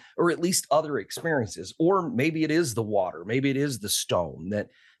been, or at least other experiences, or maybe it is the water, maybe it is the stone that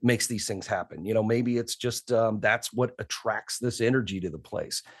makes these things happen. Maybe it's just, that's what attracts this energy to the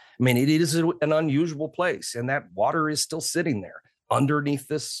place. I mean, it is an unusual place and that water is still sitting there underneath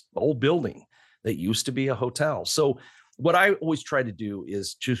this old building that used to be a hotel. So what I always try to do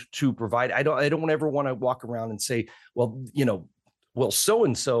is to provide, I don't ever want to walk around and say, well,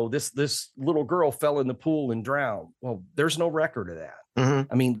 so-and-so, this little girl fell in the pool and drowned. Well, there's no record of that.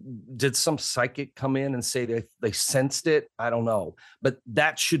 I mean, did some psychic come in and say they sensed it? I don't know, but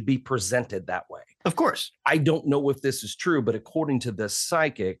that should be presented that way. Of course. I don't know if this is true, but according to the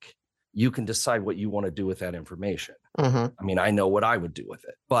psychic, you can decide what you want to do with that information. I mean, I know what I would do with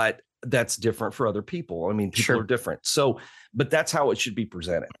it, but that's different for other people. I mean, people are different. So, but that's how it should be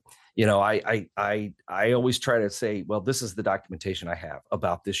presented. I always try to say, well, this is the documentation I have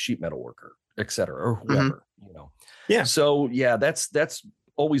about this sheet metal worker, et cetera, or whoever, Yeah. So yeah, that's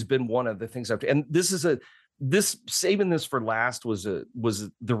always been one of the things and saving this for last was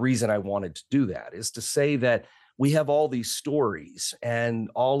the reason I wanted to do that, is to say that we have all these stories and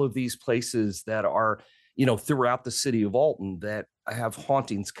all of these places that are, throughout the city of Alton that have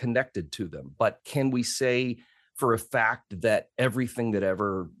hauntings connected to them. But can we say for a fact that everything that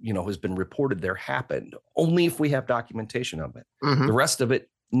ever, has been reported there happened? Only if we have documentation of it. The rest of it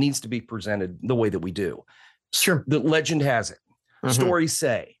needs to be presented the way that we do. Sure. The legend has it. Stories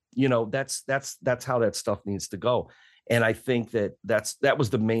say, that's how that stuff needs to go. And I think that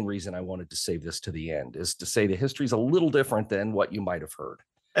was the main reason I wanted to save this to the end, is to say the history is a little different than what you might have heard.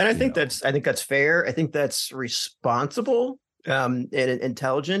 And I think that's fair. I think that's responsible and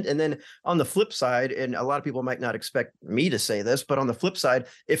intelligent. And then on the flip side, and a lot of people might not expect me to say this, but on the flip side,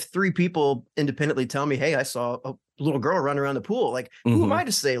 if 3 people independently tell me, hey, I saw a little girl run around the pool, like, who am I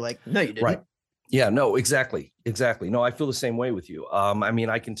to say, like, no, you didn't? Right. Yeah, no, exactly. No, I feel the same way with you. I mean,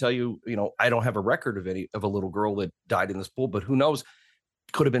 I can tell you, I don't have a record of a little girl that died in this pool, but who knows?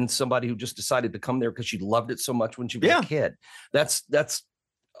 Could have been somebody who just decided to come there because she loved it so much when she was a kid. That's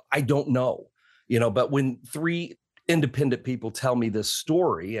I don't know, but when 3 independent people tell me this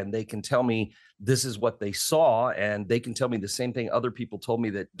story, and they can tell me this is what they saw, and they can tell me the same thing other people told me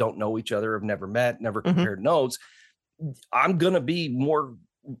that don't know each other, have never met, never compared notes. I'm going to be more,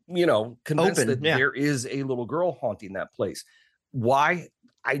 convinced that there is a little girl haunting that place. Why?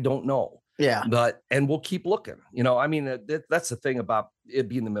 I don't know. Yeah. And we'll keep looking, that's the thing about it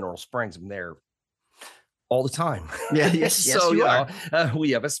being the Mineral Springs. I'm there all the time. Yeah. Yes. So, you are.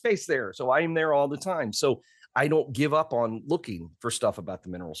 We have a space there. So I am there all the time. So I don't give up on looking for stuff about the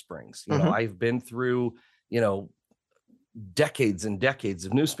Mineral Springs. I've been through, decades and decades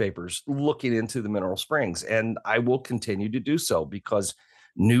of newspapers looking into the Mineral Springs, and I will continue to do so because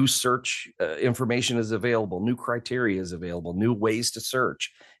new search information is available, new criteria is available, new ways to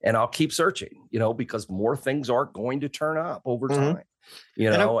search, and I'll keep searching, because more things are going to turn up over time,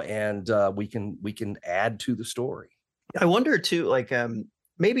 and we can add to the story. I wonder too, like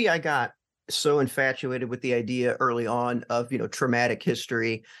maybe I got so infatuated with the idea early on of, traumatic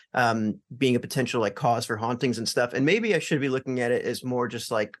history being a potential like cause for hauntings and stuff. And maybe I should be looking at it as more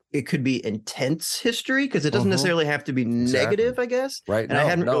just like it could be intense history, because it doesn't necessarily have to be negative, I guess. Right. And I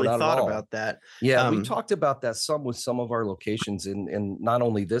hadn't really thought about that. Yeah, we talked about that some with some of our locations in not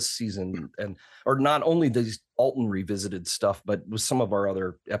only this season or not only these Alton revisited stuff, but with some of our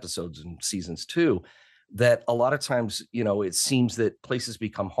other episodes and seasons too. That a lot of times, it seems that places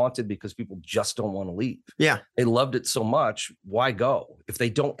become haunted because people just don't want to leave. Yeah. They loved it so much. Why go? If they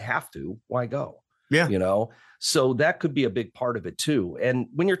don't have to, why go? Yeah. So that could be a big part of it too. And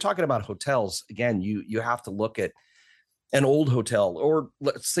when you're talking about hotels, again, you have to look at an old hotel, or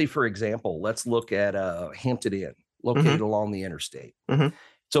let's say, for example, let's look at Hampton Inn located along the interstate.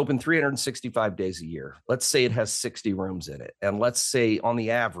 It's open 365 days a year. Let's say it has 60 rooms in it. And let's say on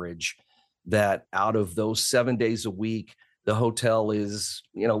the average, that out of those 7 days a week, the hotel is,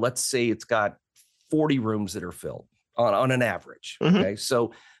 let's say it's got 40 rooms that are filled on an average. Okay.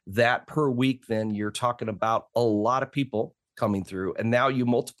 So that per week, then you're talking about a lot of people coming through. And now you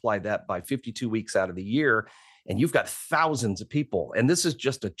multiply that by 52 weeks out of the year, and you've got thousands of people. And this is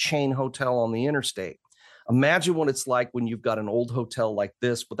just a chain hotel on the interstate. Imagine what it's like when you've got an old hotel like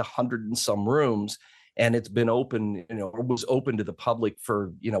this with 100 and some rooms, and it's been open, or was open to the public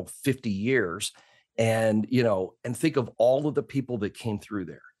for, 50 years. And, and think of all of the people that came through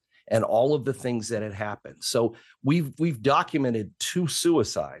there and all of the things that had happened. So we've documented 2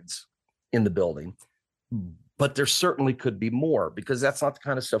 suicides in the building, but there certainly could be more, because that's not the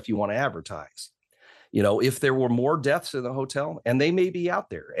kind of stuff you want to advertise. If there were more deaths in the hotel, and they may be out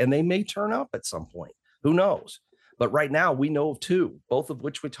there and they may turn up at some point, who knows? But right now we know of 2, both of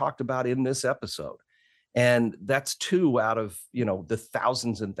which we talked about in this episode. And that's 2 out of, the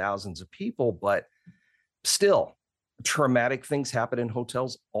thousands and thousands of people, but still traumatic things happen in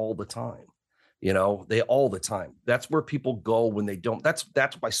hotels all the time. All the time. That's where people go when they don't. That's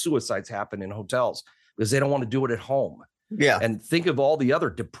why suicides happen in hotels, because they don't want to do it at home. Yeah. And think of all the other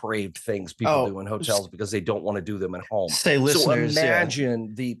depraved things people do in hotels because they don't want to do them at home. Listeners, so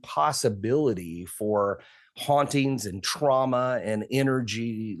imagine the possibility for hauntings and trauma and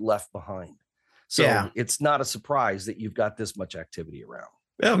energy left behind. So it's not a surprise that you've got this much activity around.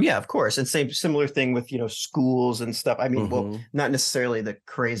 Oh, yeah, of course. And similar thing with, schools and stuff. I mean, well, not necessarily the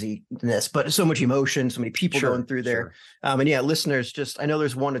craziness, but so much emotion, so many people going through there. And listeners, I know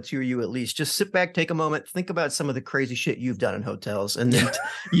there's 1 or 2 of you at least. Just sit back, take a moment, think about some of the crazy shit you've done in hotels, and then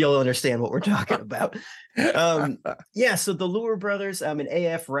you'll understand what we're talking about. So the Lure Brothers and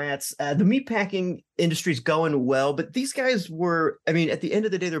AF Rats, the meatpacking industry's going well, but these guys were, at the end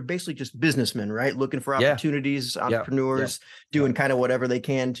of the day, they're basically just businessmen, right? Looking for opportunities, entrepreneurs, doing kind of whatever they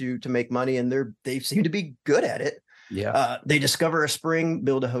can to make money, and they seem to be good at it. They discover a spring,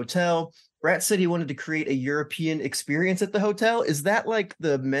 build a hotel. Rat said he wanted to create a European experience at the hotel. Is that like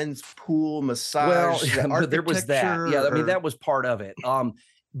the men's pool, massage? Well, there was that. Yeah, that was part of it.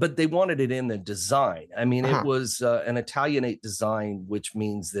 But they wanted it in the design. It was an Italianate design, which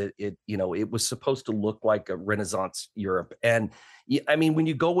means that it was supposed to look like a Renaissance Europe. And when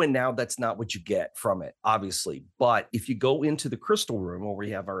you go in now, that's not what you get from it, obviously. But if you go into the Crystal Room, where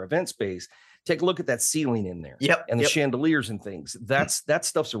we have our event space, take a look at that ceiling in there. And the chandeliers and things. That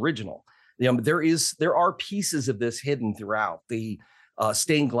stuff's original. There are pieces of this hidden throughout the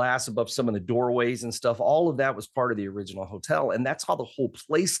stained glass above some of the doorways and stuff. All of that was part of the original hotel. And that's how the whole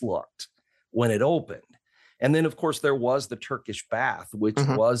place looked when it opened. And then, of course, there was the Turkish bath, which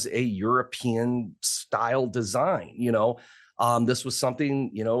was a European style design. This was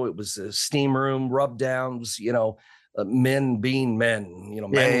something, it was a steam room, rub downs, men being men,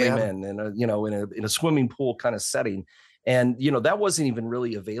 manly men, and in a swimming pool kind of setting. And, that wasn't even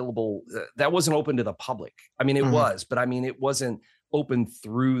really available. That wasn't open to the public. I mean, it was, but I mean, it wasn't open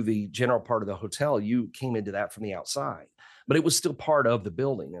through the general part of the hotel. You came into that from the outside, but it was still part of the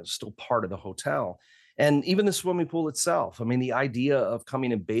building. It was still part of the hotel. And even the swimming pool itself. I mean, the idea of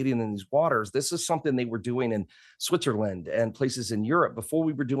coming and bathing in these waters, this is something they were doing in Switzerland and places in Europe before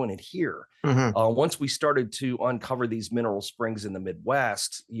we were doing it here. Once we started to uncover these mineral springs in the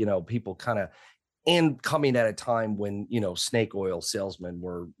Midwest, people kind of, and coming at a time when, snake oil salesmen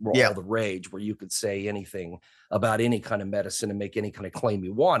were all the rage, where you could say anything about any kind of medicine and make any kind of claim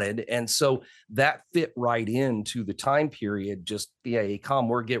you wanted. And so that fit right into the time period. Just,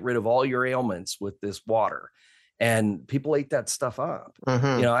 we'll get rid of all your ailments with this water. And people ate that stuff up.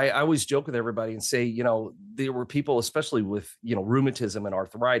 I always joke with everybody and say, there were people, especially with, rheumatism and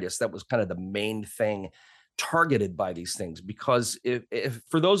arthritis, that was kind of the main thing targeted by these things. Because if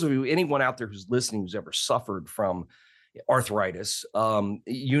for those of you, anyone out there who's listening, who's ever suffered from arthritis,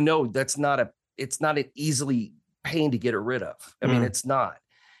 it's not an easily pain to get rid of. I mean, it's not.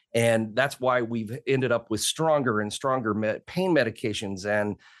 And that's why we've ended up with stronger and stronger pain medications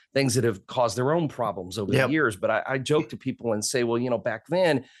and things that have caused their own problems over the years. But I joke to people and say, well, back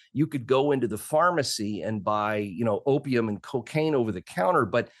then you could go into the pharmacy and buy, opium and cocaine over the counter,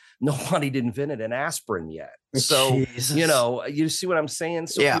 but nobody had invented an aspirin yet. So, Jesus. You see what I'm saying?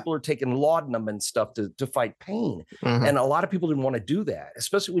 So people are taking laudanum and stuff to fight pain. And a lot of people didn't want to do that,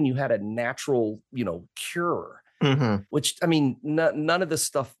 especially when you had a natural, cure. Which, I mean, none of this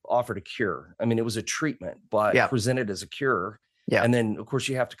stuff offered a cure. I mean, it was a treatment, but presented as a cure. And then, of course,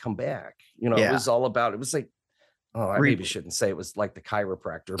 you have to come back. It was all about, it was like, I maybe shouldn't say it was like the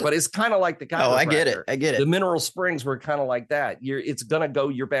chiropractor, but it's kind of like the chiropractor. Oh, I get it. The mineral springs were kind of like that. It's going to go,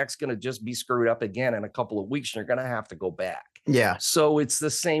 your back's going to just be screwed up again in a couple of weeks, and you're going to have to go back. Yeah. So it's the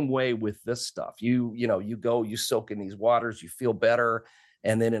same way with this stuff. You go, you soak in these waters, you feel better.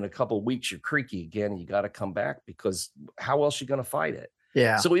 And then in a couple of weeks, you're creaky again, and you got to come back, because how else are you going to fight it?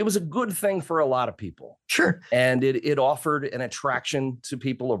 Yeah. So it was a good thing for a lot of people. Sure. And it offered an attraction to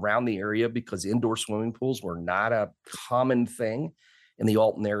people around the area, because indoor swimming pools were not a common thing in the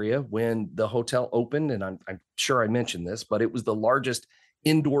Alton area when the hotel opened. And I'm sure I mentioned this, but it was the largest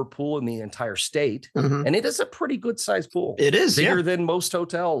indoor pool in the entire state. And it is a pretty good sized pool. It is bigger than most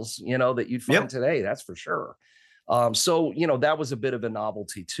hotels, that you'd find today. That's for sure. So, that was a bit of a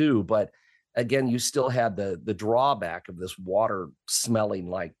novelty too, but again, you still had the drawback of this water smelling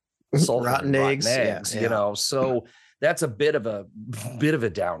like sulfur, rotten eggs, so that's a bit of a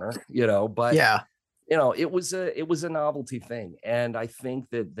downer, but it was a novelty thing. And I think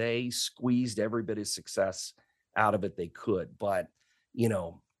that they squeezed every bit of success out of it they could. But,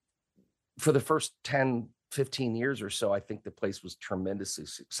 for the first 10, 15 years or so, I think the place was tremendously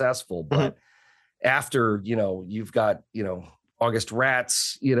successful. But after, you've got, August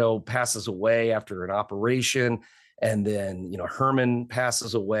Ratz, passes away after an operation. And then, Herman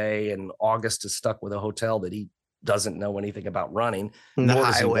passes away, and August is stuck with a hotel that he doesn't know anything about running, nor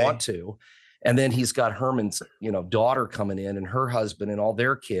does he want to. And then he's got Herman's, daughter coming in, and her husband and all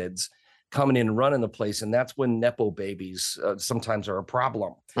their kids coming in and running the place. And that's when Nepo babies sometimes are a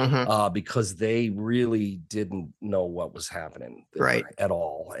problem, because they really didn't know what was happening at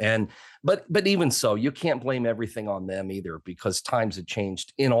all. And, but even so, you can't blame everything on them either, because times had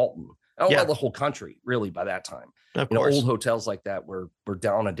changed in Alton. Well, the whole country really by that time. Of course. Old hotels like that were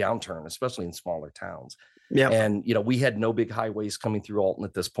down a downturn, especially in smaller towns. Yeah. And, we had no big highways coming through Alton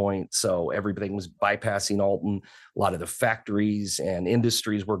at this point. So everything was bypassing Alton. A lot of the factories and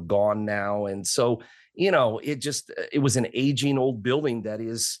industries were gone now. And so, it was an aging old building that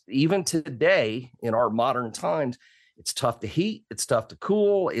is, even today in our modern times, it's tough to heat. It's tough to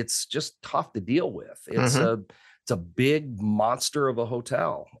cool. It's just tough to deal with. It's a big monster of a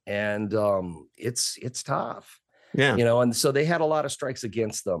hotel, and it's tough. Yeah. And so they had a lot of strikes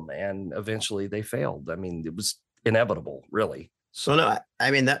against them, and eventually they failed. I mean, it was inevitable, really. So no,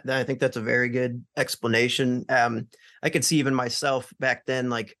 I mean, that I think that's a very good explanation. I could see even myself back then,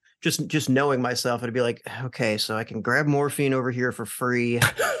 like just knowing myself, I'd be like, okay, so I can grab morphine over here for free.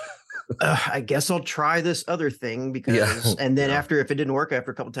 I guess I'll try this other thing, because, and then after, if it didn't work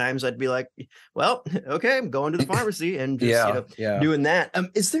after a couple times, I'd be like, well, okay, I'm going to the pharmacy and just, doing that.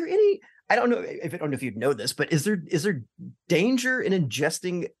 Is there any, I don't know if you'd know this, but is there danger in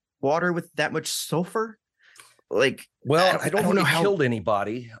ingesting water with that much sulfur? Like, well, I don't know how killed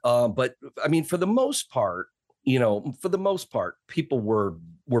anybody. But I mean, for the most part, people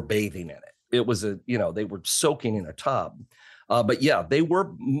were bathing in it. It was they were soaking in a tub. But yeah, they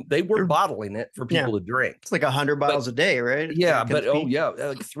were bottling it for people to drink. It's like 100 bottles a day, right? Yeah, but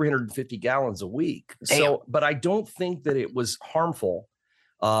like 350 gallons a week. Damn. So, but I don't think that it was harmful,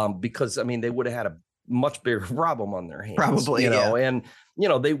 because I mean they would have had a much bigger problem on their hands. Probably, and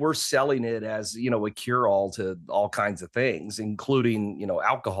they were selling it as a cure-all to all kinds of things, including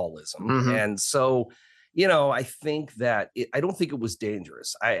alcoholism. And so I think that I don't think it was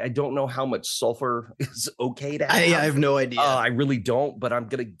dangerous. I don't know how much sulfur is okay to have. I have no idea. I really don't, but I'm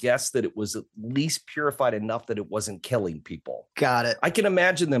going to guess that it was at least purified enough that it wasn't killing people. Got it. I can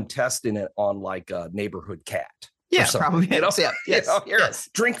imagine them testing it on like a neighborhood cat. Yeah, probably. Yes.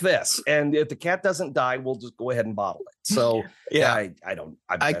 Drink this, and if the cat doesn't die, we'll just go ahead and bottle it. So I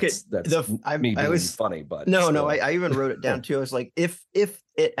was funny, but I even wrote it down too. I was like, if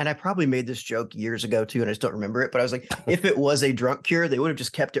it, and I probably made this joke years ago too, and I just don't remember it. But I was like, if it was a drunk cure, they would have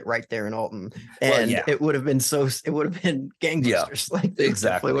just kept it right there in Alton, and it would have been gangbusters. Yeah, like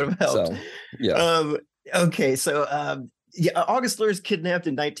exactly would have helped. So, yeah. Okay, so August Lure's kidnapped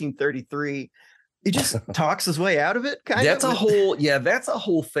in 1933. He just talks his way out of it. That's a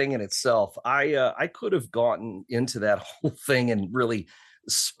whole thing in itself. I could have gotten into that whole thing and really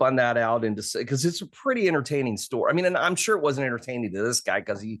spun that out into, because it's a pretty entertaining story. I mean, and I'm sure it wasn't entertaining to this guy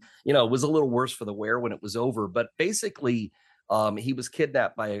because he, it was a little worse for the wear when it was over. But basically, he was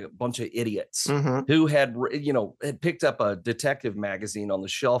kidnapped by a bunch of idiots who had picked up a detective magazine on the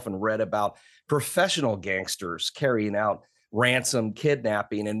shelf and read about professional gangsters carrying out ransom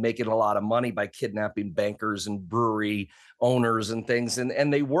kidnapping and making a lot of money by kidnapping bankers and brewery owners and things.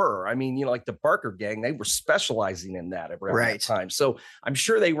 And they were, I mean, like the Barker gang, they were specializing in that around that time. So I'm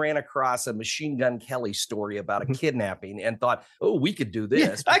sure they ran across a Machine Gun Kelly story about a kidnapping and thought, oh, we could do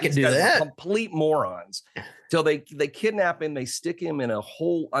this. I could do that. Complete morons. Till they kidnap him, they stick him in a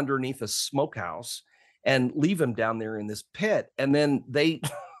hole underneath a smokehouse and leave him down there in this pit. And then they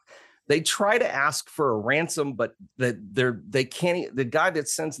try to ask for a ransom, but they can't. The guy that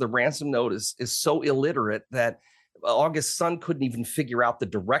sends the ransom note is so illiterate that August's son couldn't even figure out the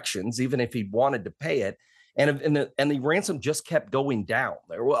directions, even if he wanted to pay it. And the ransom just kept going down.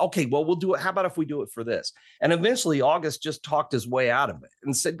 Well, okay, well, we'll do it. How about if we do it for this? And eventually August just talked his way out of it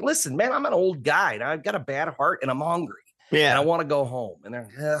and said, listen, man, I'm an old guy and I've got a bad heart and I'm hungry. Yeah. And I want to go home. And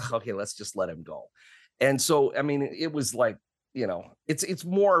they're okay, let's just let him go. And so, I mean, it was like, it's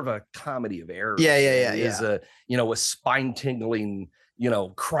more of a comedy of errors. It is a spine tingling,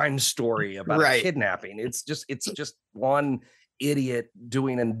 crime story about a kidnapping. It's just one idiot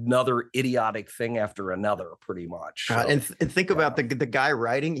doing another idiotic thing after another, pretty much. So, and think about the guy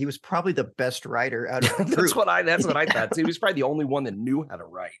writing. He was probably the best writer out of the group. That's what I thought. He was probably the only one that knew how to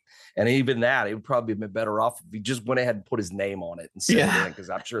write. And even that, it would probably have been better off if he just went ahead and put his name on it and said it in, because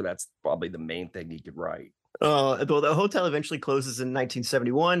I'm sure that's probably the main thing he could write. The hotel eventually closes in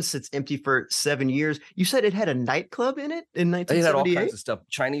 1971, sits empty for 7 years. You said it had a nightclub in it in 1978? It had all kinds of stuff.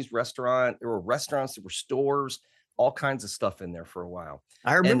 Chinese restaurant. There were restaurants. There were stores. All kinds of stuff in there for a while.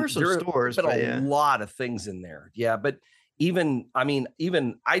 I remember some stores. But a lot of things in there. Yeah, but even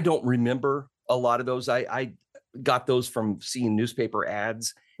I don't remember a lot of those. I got those from seeing newspaper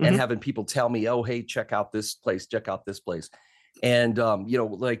ads and having people tell me, oh, hey, check out this place. Check out this place. And,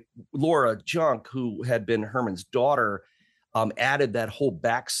 like Laura Junk, who had been Herman's daughter, added that whole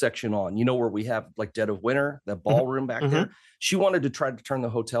back section on, where we have like Dead of Winter, the ballroom back there. She wanted to try to turn the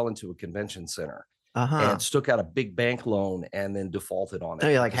hotel into a convention center and took out a big bank loan and then defaulted on it.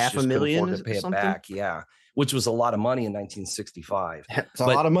 Oh, like $500,000 to pay it back. Yeah. Which was a lot of money in 1965. It's a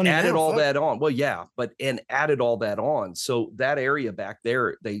lot of money. Added all that on. Well, yeah, added all that on. So that area back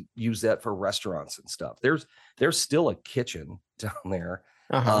there, they use that for restaurants and stuff. There's still a kitchen down there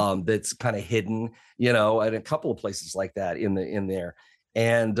that's kind of hidden, and a couple of places like that in there.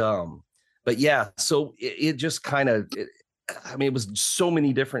 And but yeah, so it just kind of. It was so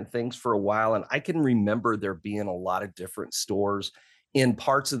many different things for a while, and I can remember there being a lot of different stores in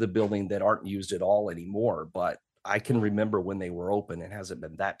parts of the building that aren't used at all anymore, but I can remember when they were open. It hasn't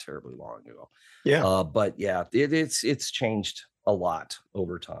been that terribly long ago. Yeah. But yeah, it's changed a lot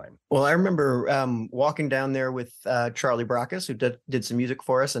over time. Well, I remember walking down there with Charlie Brackus, who did some music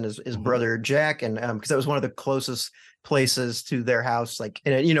for us, and his brother Jack, and because that was one of the closest places to their house. Like,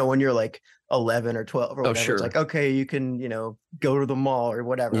 when you're like 11 or 12 or whatever, it's like, okay, you can, go to the mall or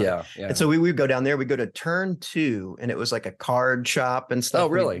whatever. Yeah. And so we would go down there, we go to Turn 2, and it was like a card shop and stuff. Oh,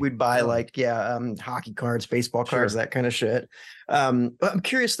 really? We'd buy hockey cards, baseball cards, that kind of shit. I'm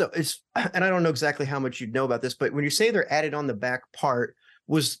curious though, and I don't know exactly how much you'd know about this, but when you say they're added on the back part,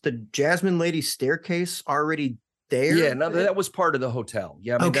 was the Jasmine Lady staircase already there? Yeah, no, that was part of the hotel.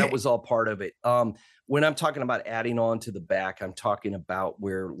 Yeah, I mean, Okay. that was all part of it. When I'm talking about adding on to the back, I'm talking about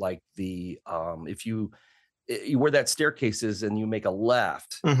where like if where that staircase is and you make a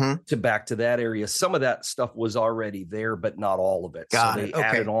left Mm-hmm. to back to that area, some of that stuff was already there, but not all of it. So Got they it.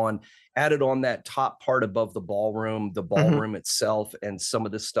 Okay. added on that top part above the ballroom Mm-hmm. itself, and some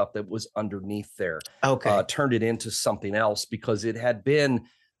of the stuff that was underneath there, Okay. turned it into something else because it had been,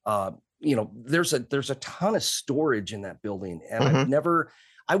 there's a ton of storage in that building, and Mm-hmm.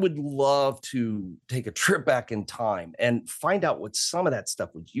 I would love to take a trip back in time and find out what some of that stuff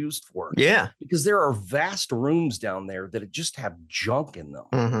was used for, Yeah. because there are vast rooms down there that just have junk in them.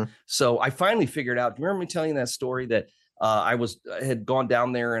 Mm-hmm. So I finally figured out. Do you remember me telling you that story that I had gone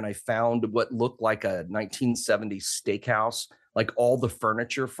down there and I found what looked like a 1970s steakhouse, like all the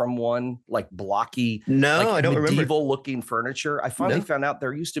furniture from one, like blocky, No, like I don't remember. medieval looking furniture. I finally No. found out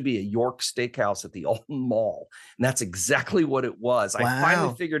there used to be a York steakhouse at the Alton Mall, and that's exactly what it was. I finally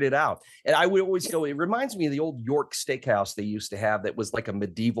Wow. figured it out. And I would always go, it reminds me of the old York steakhouse they used to have that was like a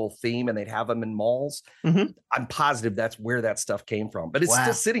medieval theme, and they'd have them in malls. Mm-hmm. I'm positive that's where that stuff came from, but it's still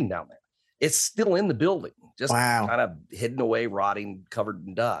Wow. sitting down there. It's still in the building, just Wow. kind of hidden away, rotting, covered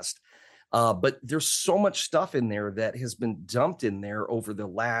in dust. But there's so much stuff in there that has been dumped in there over the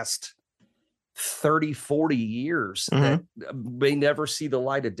last 30, 40 years that may never see the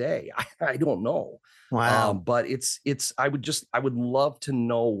light of day. I don't know. Wow. But I would love to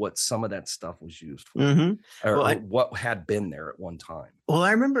know what some of that stuff was used for, Mm-hmm. or what had been there at one time. Well,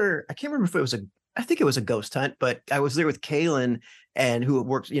 I can't remember if it was I think it was a ghost hunt, but I was there with Kaylin, and who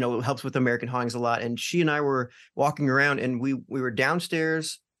works, helps with American Hauntings a lot. And she and I were walking around, and we were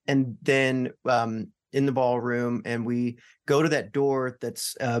downstairs and then in the ballroom, and we go to that door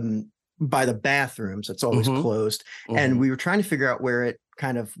that's by the bathrooms. It's always closed. And we were trying to figure out where it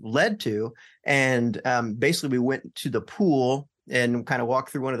kind of led to. And basically we went to the pool and kind of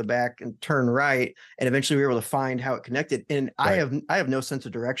walked through one of the back and turn right. And eventually we were able to find how it connected. And Right. I have no sense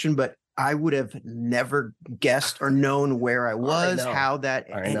of direction, but I would have never guessed or known where I was, how that,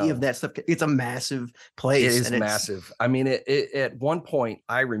 any of that stuff. It's a massive place. It is massive. I mean, at one point,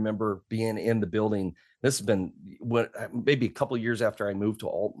 I remember being in the building. This has been maybe a couple of years after I moved to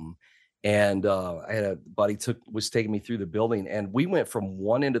Alton. And I had a buddy was taking me through the building, and we went from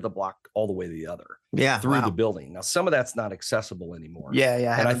one end of the block all the way to the other. Yeah, through the building. Now, some of that's not accessible anymore. Yeah.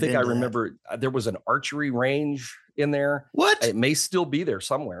 And I think I remember there was an archery range in there. What? It may still be there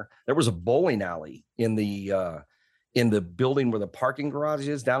somewhere. There was a bowling alley in the building where the parking garage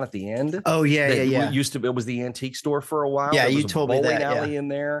is down at the end. Oh yeah, yeah. It was the antique store for a while. Yeah, there was you told me that. Bowling alley in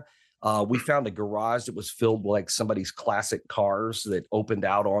there. We found a garage that was filled with like somebody's classic cars that opened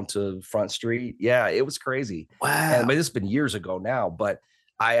out onto Front Street. Yeah, it was crazy. Wow. And it's been years ago now, but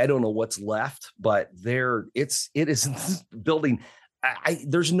I don't know what's left. But it is this building.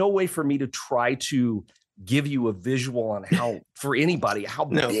 There's no way for me to try to give you a visual on how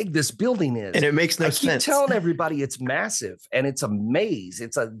big this building is. And it makes no sense. I keep telling everybody it's massive and it's a maze.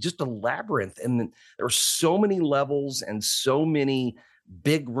 It's just a labyrinth. And there are so many levels and so many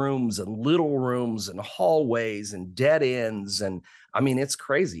big rooms and little rooms and hallways and dead ends. And I mean, it's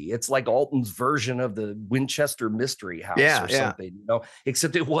crazy. It's like Alton's version of the Winchester Mystery House or something,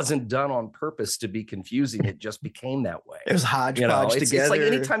 except it wasn't done on purpose to be confusing. It just became that way. It was hodgepodge together. It's like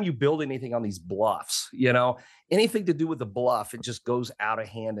anytime you build anything on these bluffs, anything to do with the bluff, it just goes out of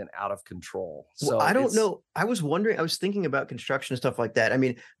hand and out of control. So I don't know. I was thinking about construction and stuff like that. I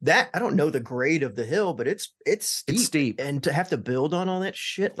mean, I don't know the grade of the hill, but it's steep. And to have to build on all that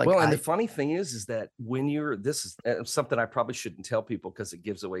shit. And the funny thing is that when this is something I probably shouldn't tell people because it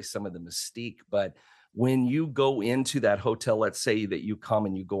gives away some of the mystique, but when you go into that hotel, let's say that you come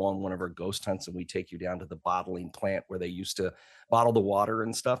and you go on one of our ghost hunts and we take you down to the bottling plant where they used to bottle the water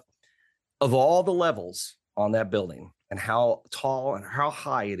and stuff, of all the levels on that building and how tall and how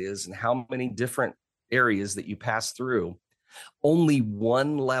high it is and how many different areas that you pass through, only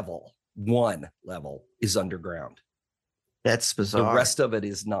one level is underground. That's bizarre. The rest of it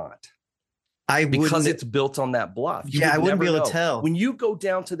is not. Because it's built on that bluff. I wouldn't be able to tell. When you go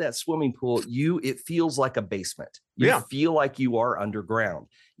down to that swimming pool, it feels like a basement. You feel like you are underground.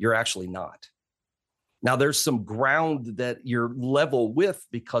 You're actually not. Now there's some ground that you're level with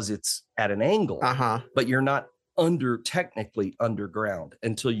because it's at an angle, but you're not technically underground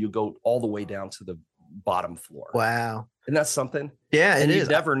until you go all the way down to the bottom floor. Wow. And that's something. Yeah, and it you is.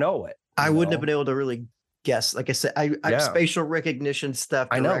 Never know it. I wouldn't have been able to really guess. Like I said, I spatial recognition stuff.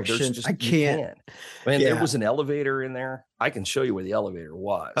 I know. I can't. There was an elevator in there. I can show you where the elevator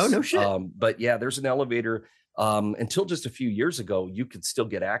was. Oh, no shit. But yeah, there's an elevator. Until just a few years ago, you could still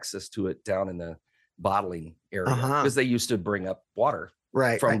get access to it down in bottling area because they used to bring up water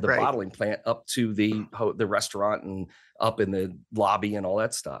from the bottling plant up to the restaurant and up in the lobby and all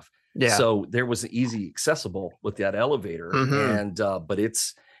that stuff. Yeah. So there was easy accessible with that elevator, and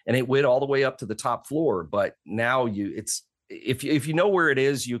it went all the way up to the top floor. But now if you know where it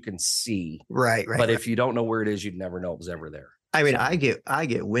is, you can see. Right. But if you don't know where it is, you'd never know it was ever there. I mean, I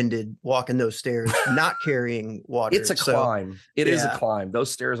get winded walking those stairs, not carrying water. It's a climb. It is a climb.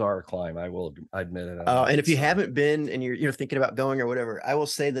 Those stairs are a climb. I will admit it. And if you haven't been and you're thinking about going or whatever, I will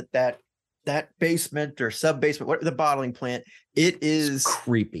say that basement or sub basement, the bottling plant, it's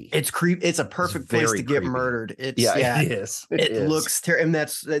creepy. It's creepy. It's a perfect place to get murdered. It is. It looks terrible.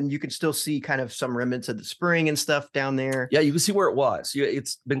 And you can still see kind of some remnants of the spring and stuff down there. Yeah, you can see where it was.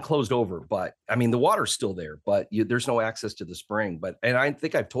 It's been closed over, but I mean, the water's still there, but there's no access to the spring. And I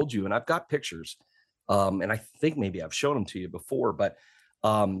think I've told you, and I've got pictures, and I think maybe I've shown them to you before, but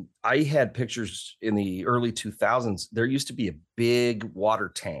I had pictures in the early 2000s. There used to be a big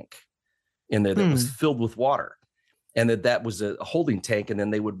water tank in there that was filled with water, and that was a holding tank. And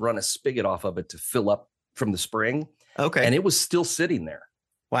then they would run a spigot off of it to fill up from the spring. Okay. And it was still sitting there.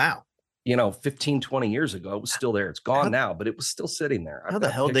 Wow. 15, 20 years ago, it was still there. It's gone now, but it was still sitting there. How the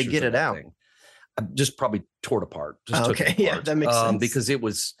hell did they get it out? I just probably tore it apart. Took it apart. Yeah, that makes sense. Because it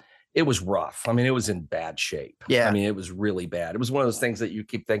was rough. I mean, it was in bad shape. Yeah. I mean, it was really bad. It was one of those things that you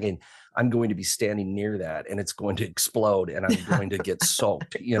keep thinking, I'm going to be standing near that and it's going to explode and I'm going to get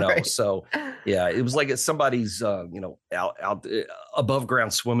soaked, Right. So yeah, it was like it's somebody's, out above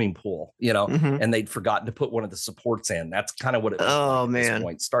ground swimming pool, and they'd forgotten to put one of the supports in. That's kind of what it was. Oh, man. At this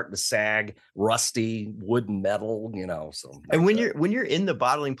point, starting to sag, rusty, wood and metal, so. And when you're in the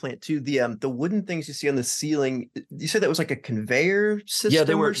bottling plant too, the wooden things you see on the ceiling, you said that was like a conveyor system. Yeah,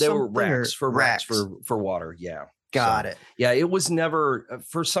 they were racks for water. Yeah. Got it. Yeah, it was never,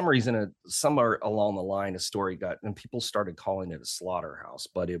 for some reason, somewhere along the line, a story and people started calling it a slaughterhouse,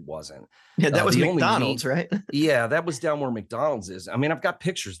 but it wasn't. Yeah, that was McDonald's, right? Yeah, that was down where McDonald's is. I mean, I've got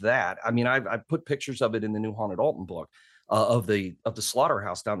pictures of that. I mean, I've put pictures of it in the new Haunted Alton book of the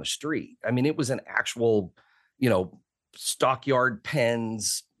slaughterhouse down the street. I mean, it was an actual, stockyard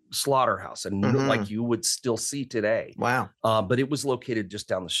pens slaughterhouse, and like you would still see today. Wow. But it was located just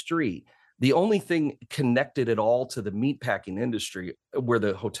down the street. The only thing connected at all to the meatpacking industry where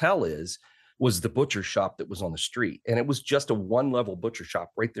the hotel was the butcher shop that was on the street. And it was just a one-level butcher shop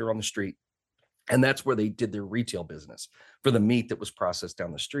right there on the street. And that's where they did their retail business for the meat that was processed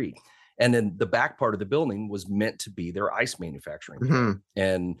down the street. And then the back part of the building was meant to be their ice manufacturing.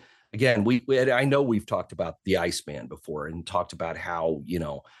 And again, I know we've talked about the Iceman before and talked about how,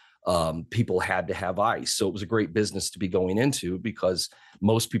 people had to have ice. So it was a great business to be going into because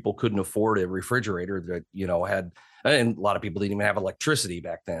most people couldn't afford a refrigerator that, and a lot of people didn't even have electricity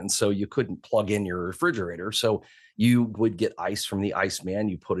back then. So you couldn't plug in your refrigerator. So you would get ice from the Iceman.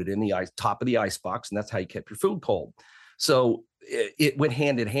 You put it in the top of the ice box, and that's how you kept your food cold. So it went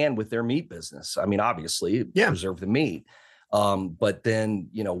hand in hand with their meat business. I mean, obviously, it preserved the meat. But then,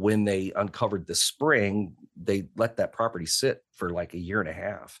 when they uncovered the spring, they let that property sit for like a year and a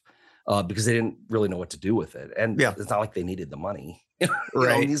half because they didn't really know what to do with it. And it's not like they needed the money.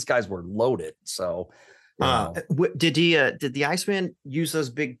 Right. These guys were loaded. So did the Iceman use those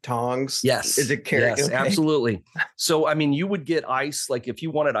big tongs? Yes. Yes, absolutely. So, I mean, you would get ice, like if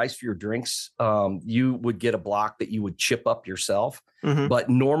you wanted ice for your drinks, you would get a block that you would chip up yourself. But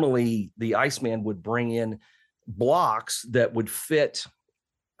normally the Iceman would bring in blocks that would fit.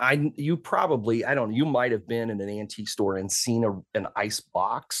 You might have been in an antique store and seen an ice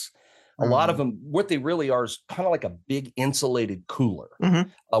box. A lot of them, what they really are is kind of like a big insulated cooler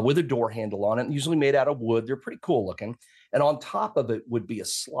with a door handle on it, usually made out of wood. They're pretty cool looking. And on top of it would be a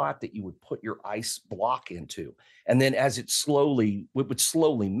slot that you would put your ice block into. And then as it would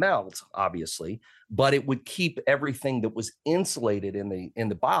slowly melt, obviously, but it would keep everything that was insulated in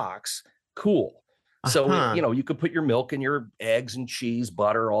the box cool. So, you could put your milk and your eggs and cheese,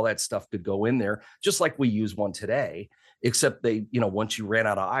 butter, all that stuff could go in there, just like we use one today, except once you ran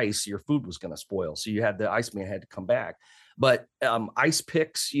out of ice, your food was going to spoil. So the Iceman had to come back. But ice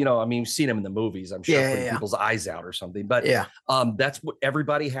picks, you've seen them in the movies, I'm sure, putting people's eyes out or something. But that's what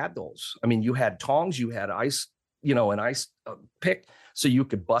everybody had those. I mean, you had tongs, you had ice, an ice pick, so you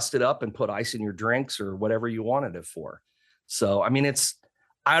could bust it up and put ice in your drinks or whatever you wanted it for. So, I mean,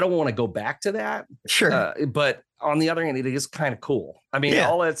 I don't want to go back to that. Sure. But on the other hand, it is kind of cool. I mean,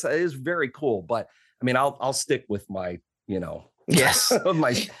 it is very cool, but I mean, I'll stick with my, Yes.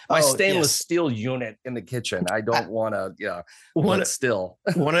 my stainless steel unit in the kitchen. I don't want to. Yeah. One still.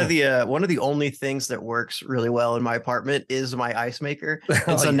 one of the only things that works really well in my apartment is my ice maker.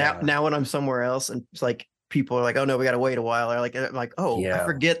 And so now when I'm somewhere else and it's like people are like, oh no, we got to wait a while. Or I'm like, oh, I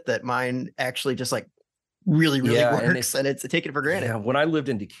forget that mine actually just like really works, and it's taken for granted. Yeah. When I lived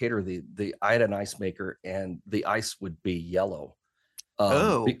in Decatur, I had an ice maker, and the ice would be yellow.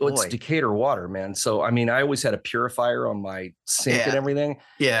 It's Decatur water, man. So, I mean, I always had a purifier on my sink and everything.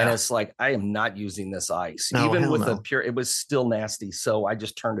 Yeah. And it's like, I am not using this ice. Even with it was still nasty. So I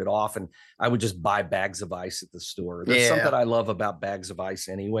just turned it off, and I would just buy bags of ice at the store. There's something I love about bags of ice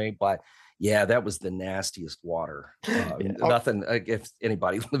anyway, but yeah, that was the nastiest water. Nothing, if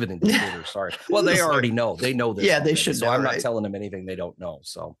anybody living in Decatur, sorry. Well, they already know. They know this. Yeah, they should know. So I'm not telling them anything they don't know.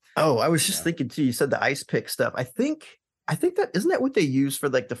 So. Oh, I was just thinking too, you said the ice pick stuff. I think that isn't that what they use for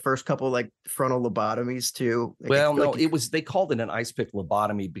like the first couple like frontal lobotomies too. Like, well, no, they called it an ice pick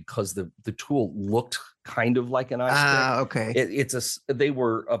lobotomy because the tool looked kind of like an ice pick. Okay. They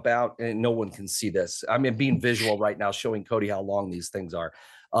were about, and no one can see this. I mean, being visual right now, showing Cody how long these things are.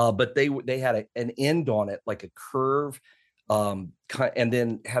 But they had an end on it, like a curve, and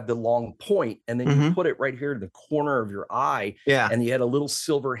then had the long point, and then you put it right here in the corner of your eye. Yeah. And you had a little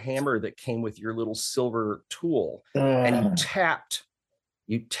silver hammer that came with your little silver tool, and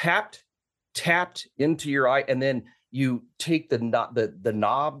you tapped into your eye, and then you take the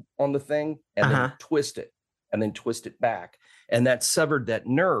knob on the thing and then twist it back. And that severed that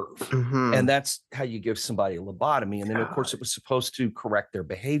nerve. And that's how you give somebody a lobotomy. And then, of course, it was supposed to correct their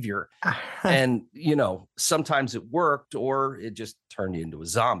behavior. And, sometimes it worked, or it just turned you into a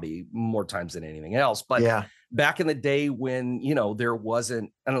zombie more times than anything else. But back in the day when, there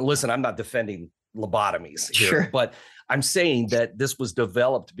wasn't, and listen, I'm not defending lobotomies here, but I'm saying that this was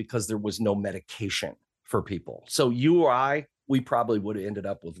developed because there was no medication for people. So you or I, we probably would have ended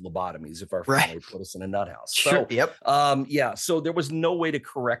up with lobotomies if our family put us in a nut house. So, so there was no way to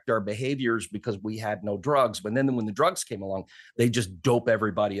correct our behaviors because we had no drugs. But then when the drugs came along, they just dope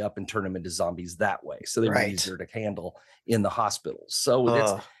everybody up and turn them into zombies that way. So they were easier to handle in the hospitals.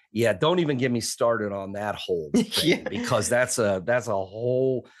 So don't even get me started on that whole thing because that's a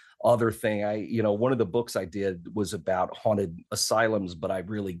whole other thing. One of the books I did was about haunted asylums, but I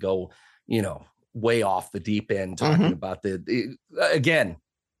really go, way off the deep end talking about again,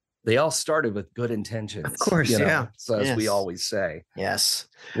 they all started with good intentions. Of course, So as we always say. Yes.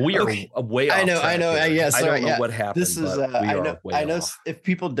 We are way off. I know. Yes. I don't know what happened. This is I know if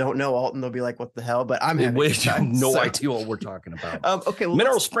people don't know Alton, they'll be like, what the hell? But I'm having no idea what we're talking about. Okay. Well,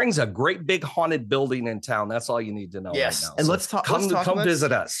 Mineral Springs, a great big haunted building in town. That's all you need to know right now. And let's talk. Come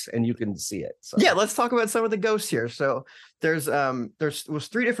visit us and you can see it. So. Yeah, let's talk about some of the ghosts here. So there's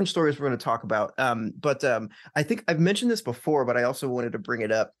 3 different stories we're going to talk about. But I think I've mentioned this before, but I also wanted to bring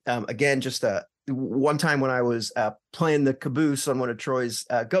it up. Again, just one time when I was playing the caboose on one of Troy's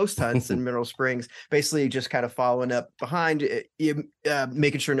ghost hunts in Mineral Springs, basically just kind of following up behind,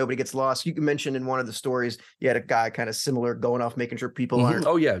 making sure nobody gets lost. You mentioned in one of the stories, you had a guy kind of similar going off, making sure people aren't.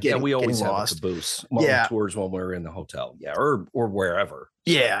 Oh yeah, we always have lost. A caboose on tours when we're in the hotel, or wherever.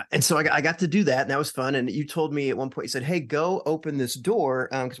 Yeah, and so I got to do that, and that was fun. And you told me at one point, you said, "Hey, go open this door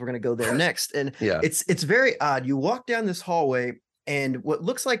because we're going to go there next." And it's very odd. You walk down this hallway, and what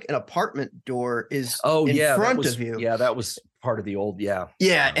looks like an apartment door is in front of you. Yeah, that was part of the old. Yeah,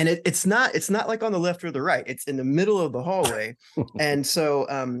 and it's not like on the left or the right. It's in the middle of the hallway. And so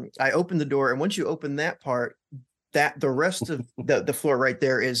I opened the door, and once you open that part, that the rest of the floor right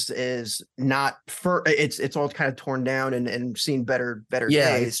there is not it's all kind of torn down and seen better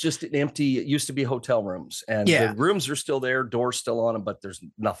days. It's just an empty. It used to be hotel rooms, and the rooms are still there, doors still on them, but there's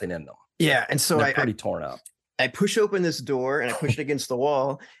nothing in them. Yeah, and so they're pretty torn up. I push open this door and I push it against the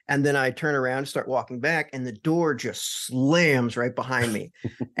wall, and then I turn around, start walking back, and the door just slams right behind me.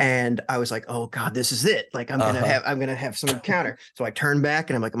 And I was like, "Oh God, this is it! Like I'm gonna have some encounter." So I turn back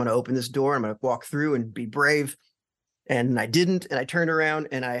and I'm like, "I'm gonna open this door. I'm gonna walk through and be brave." And I didn't. And I turned around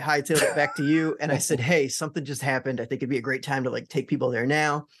and I hightailed it back to you. And I said, "Hey, something just happened. I think it'd be a great time to like take people there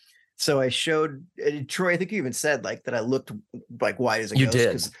now." So I showed Troy. I think you even said like that I looked like white as a ghost. You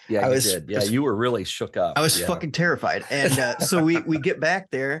did. Yeah, you did. Yeah, you were really shook up. I was fucking terrified. And so we get back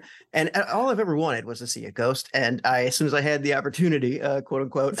there, and all I've ever wanted was to see a ghost. And as soon as I had the opportunity, quote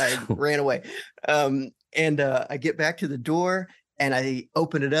unquote, I ran away. I get back to the door and I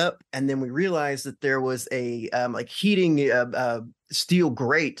open it up, and then we realized that there was a like heating steel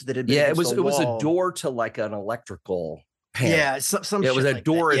grate that had been it was a door to like an electrical panel. Yeah, some it was shit a like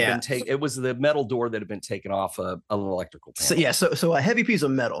door that. had Yeah. been taken. It was the metal door that had been taken off an electrical panel. So a heavy piece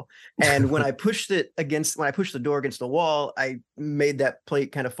of metal, and when I pushed the door against the wall, I made that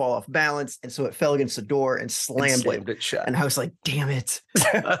plate kind of fall off balance, and so it fell against the door and slammed it shut. And I was like, "Damn it!"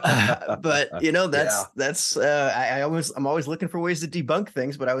 But I'm always looking for ways to debunk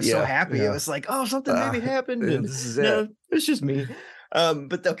things. But I was so happy. It was like, oh, something maybe happened. And this is no, it. it's just me.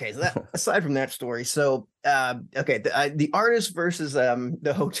 But okay, so that, aside from that story, so the artist versus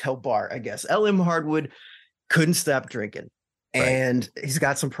the hotel bar, I guess. L.M. Hardwood couldn't stop drinking, and he's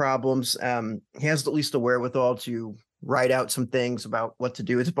got some problems. He has at least the wherewithal to write out some things about what to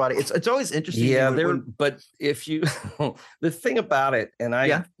do with his body. It's always interesting. Yeah, but if you the thing about it, and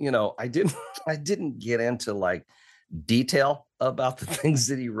I didn't get into like detail about the things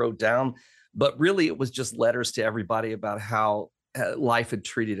that he wrote down, but really it was just letters to everybody about how life had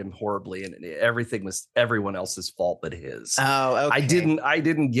treated him horribly, and everything was everyone else's fault but his. Oh, okay. I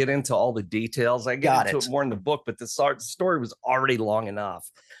didn't get into all the details. I got into it more in the book, but the story was already long enough.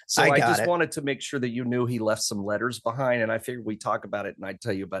 So I just wanted to make sure that you knew he left some letters behind, and I figured we'd talk about it, and I'd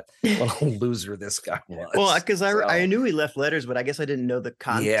tell you about what a loser this guy was. Well, because I knew he left letters, but I guess I didn't know the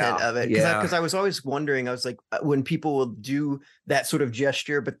content of it. Because I was always wondering, I was like, when people will do that sort of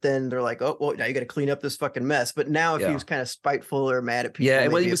gesture, but then they're like, oh, well, now you got to clean up this fucking mess. But now if he was kind of spiteful or mad at people,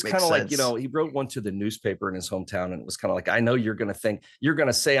 well, he was kind of like, he wrote one to the newspaper in his hometown, and it was kind of like, I know you're going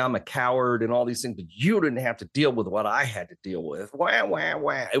to say I'm a coward and all these things, but you didn't have to deal with what I had to deal with. Wah, wah,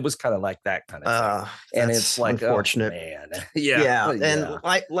 wah. It was kind of like that kind of thing. And it's like, unfortunate. Oh, man.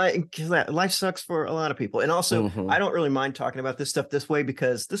 And life sucks for a lot of people. And also, I don't really mind talking about this stuff this way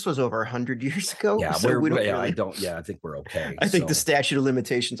because this was over 100 years ago. Yeah, so I think we're okay. I think the statute of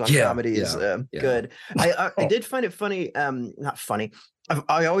limitations on comedy is good. I did find it funny, not funny.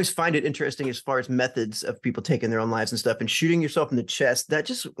 I always find it interesting as far as methods of people taking their own lives and stuff, and shooting yourself in the chest. That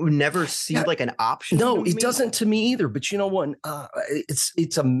just never seemed like an option. No, it doesn't to me either. But you know what?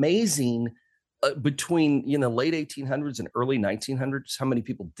 It's amazing between late 1800s and early 1900s how many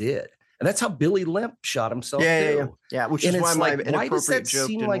people did. And that's how Billy Limp shot himself too. Yeah. Which is why why does that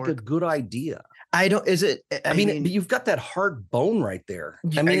seem like a good idea? I don't. Is it? I mean, you've got that hard bone right there.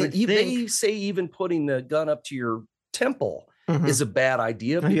 I mean, they say even putting the gun up to your temple is a bad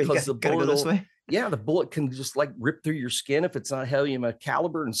idea because the bullet can just like rip through your skin if it's not heavy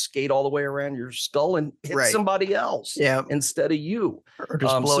caliber and skate all the way around your skull and hit somebody else instead of you. Or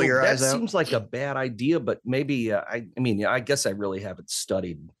just blow your eyes out. That seems like a bad idea, but maybe I guess I really haven't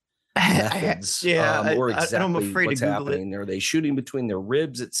studied methods or exactly I'm afraid what's happening there. Are they shooting between their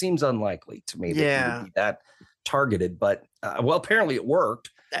ribs? It seems unlikely to me that it would be that targeted, but apparently it worked.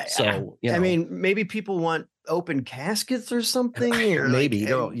 So I mean, maybe people want open caskets or something, or maybe you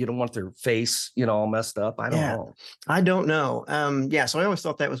don't want their face all messed up. I don't know. So I always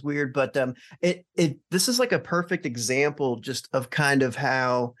thought that was weird, but this is like a perfect example just of kind of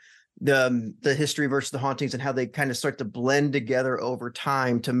how the history versus the hauntings and how they kind of start to blend together over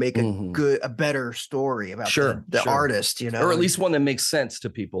time to make a better story about the artist, or at least one that makes sense to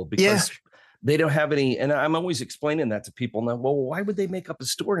people, because they don't have any. And I'm always explaining that to people now. Well, why would they make up a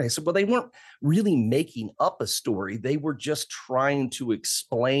story? I said, well, they weren't really making up a story. They were just trying to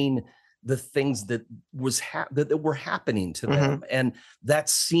explain the things that that were happening to them. And that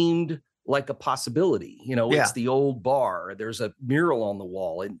seemed like a possibility. It's the old bar. There's a mural on the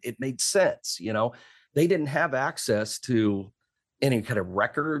wall, and it made sense. They didn't have access to any kind of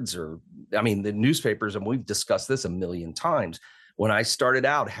records the newspapers. And we've discussed this a million times. When I started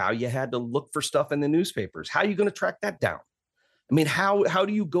out, how you had to look for stuff in the newspapers. How are you going to track that down? I mean, how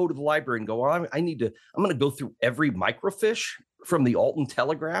do you go to the library and go, well, I'm going to go through every microfiche from the Alton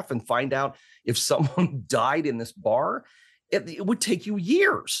Telegraph and find out if someone died in this bar? It would take you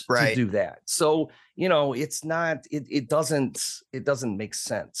years to do that. So, it's not, it doesn't make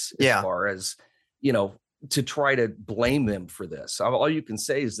sense as far as, to try to blame them for this. All you can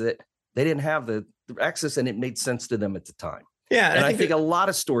say is that they didn't have the access, and it made sense to them at the time. Yeah. And I think a lot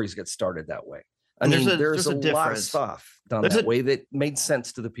of stories get started that way. There's a lot of stuff done that way that made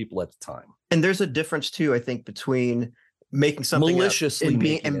sense to the people at the time. And there's a difference too, I think, between making something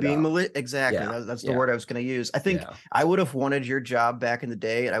maliciously and being malicious. Exactly. That's the word I was going to use. I think I would have wanted your job back in the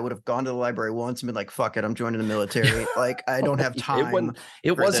day, and I would have gone to the library once and been like, fuck it, I'm joining the military. Like, I don't have time.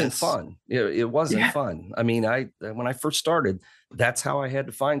 It wasn't fun. It wasn't fun. I mean, when I first started, that's how I had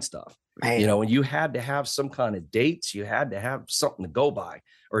to find stuff. Man. And you had to have some kind of dates. You had to have something to go by,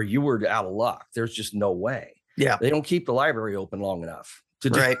 or you were out of luck. There's just no way. Yeah. They don't keep the library open long enough to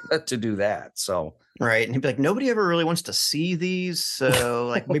do that. So, right. And he'd be like, nobody ever really wants to see these. So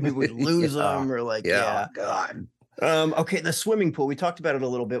like maybe we lose them, or like, God. Okay, the swimming pool. We talked about it a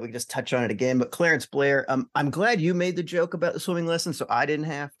little bit. We can just touch on it again. But Clarence Blair, I'm glad you made the joke about the swimming lesson, so I didn't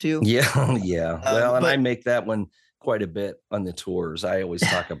have to. Yeah, yeah. Well, and I But make that one quite a bit on the tours. I always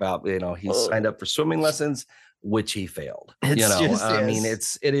talk about, he signed up for swimming lessons, which he failed. It's just, I mean,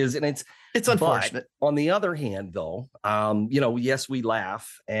 yes. it's Unfortunate. But on the other hand, though, yes, we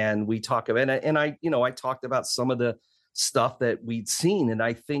laugh and we talk about, and I talked about some of the stuff that we'd seen, and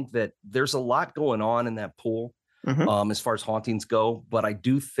I think that there's a lot going on in that pool. Mhm. As far as hauntings go. But I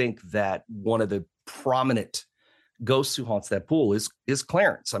do think that one of the prominent ghosts who haunts that pool is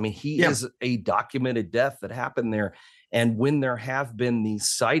Clarence. I mean, he is a documented death that happened there. And when there have been these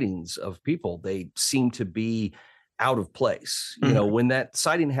sightings of people, they seem to be out of place. When that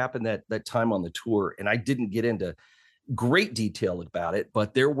sighting happened that time on the tour, and I didn't get into great detail about it,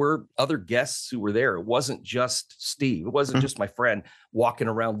 but there were other guests who were there. It wasn't just Steve. It wasn't just my friend walking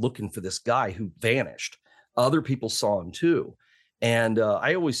around looking for this guy who vanished. Other people saw him too. And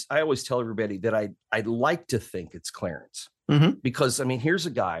I always tell everybody that I'd like to think it's Clarence, because I mean, here's a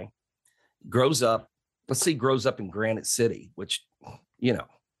guy grows up in Granite City, which,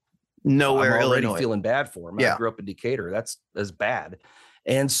 Nowhere, I'm already Illinois. feeling bad for him. Yeah. I grew up in Decatur. That's as bad.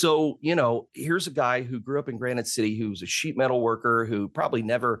 And so, here's a guy who grew up in Granite City, who's a sheet metal worker, who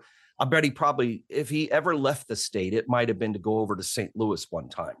I bet he probably, if he ever left the state, it might have been to go over to St. Louis one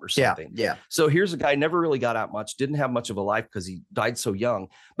time or something. Yeah. So here's a guy, never really got out much, didn't have much of a life because he died so young.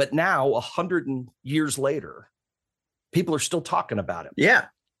 But now, 100 years later, people are still talking about him. Yeah.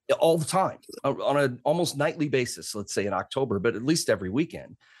 All the time, on an almost nightly basis, let's say in October, but at least every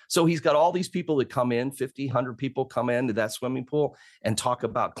weekend. So he's got all these people that come in, 50, 100 people come into that swimming pool and talk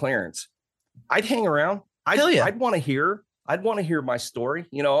about Clarence. I'd hang around. I'd want to hear my story.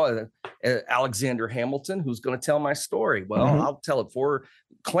 Alexander Hamilton, who's going to tell my story. Well, I'll tell it for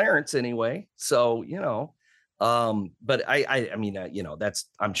Clarence anyway. So, but I mean, that's,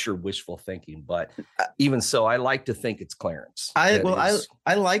 I'm sure, wishful thinking, but even so, I like to think it's Clarence. I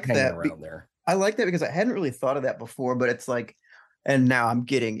like that. Around there. I like that because I hadn't really thought of that before, but it's like, and now I'm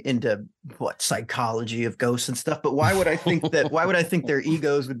getting into psychology of ghosts and stuff. But why would I think their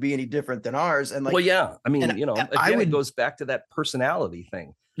egos would be any different than ours? And well, yeah, I mean, it goes back to that personality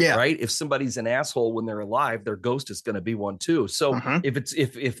thing. Yeah. Right. If somebody's an asshole when they're alive, their ghost is going to be one too. So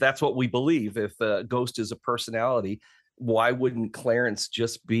if that's what we believe, if a ghost is a personality, why wouldn't Clarence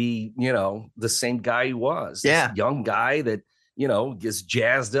just be, the same guy he was? Yeah. This young guy that, gets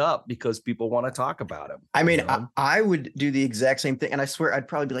jazzed up because people want to talk about him. I mean, I would do the exact same thing. And I swear I'd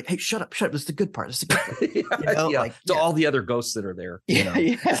probably be like, hey, shut up. This is the good part. This is the good part. To all the other ghosts that are there.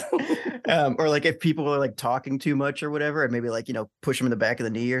 Or like if people are like talking too much or whatever, and maybe like, push them in the back of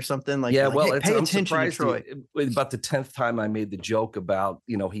the knee or something. Like, well, hey, pay I'm attention to Troy. About the 10th time I made the joke about,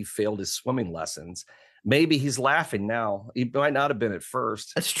 he failed his swimming lessons. Maybe he's laughing now. He might not have been at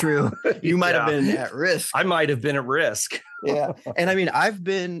first. That's true. You might have been at risk. I might have been at risk. Yeah. And I mean, I've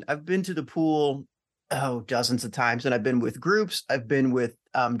been to the pool dozens of times, and I've been with groups. I've been with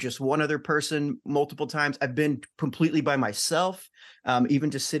just one other person multiple times. I've been completely by myself,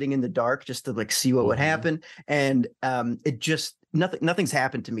 even just sitting in the dark just to like see what would happen. And it just nothing's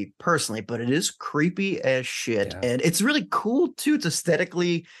happened to me personally, but it is creepy as shit. Yeah. And it's really cool too. It's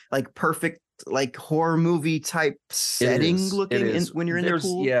aesthetically like perfect, like horror movie type setting looking when you're in the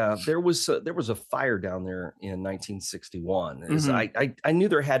pool. Yeah, there was a fire down there in 1961. I knew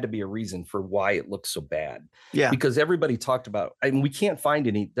there had to be a reason for why it looked so bad. Yeah, because everybody talked about. I mean, we can't find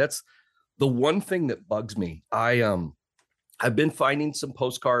any. That's the one thing that bugs me. I've been finding some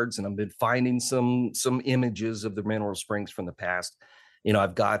postcards and I've been finding some images of the Mineral Springs from the past.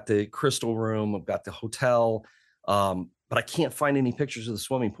 I've got the Crystal Room, I've got the hotel. But I can't find any pictures of the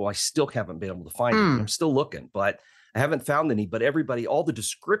swimming pool. I still haven't been able to find any. I'm still looking, but I haven't found any. But all the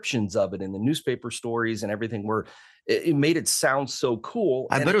descriptions of it in the newspaper stories and everything it made it sound so cool.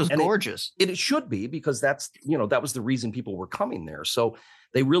 I bet it was gorgeous. It should be, because that was the reason people were coming there. So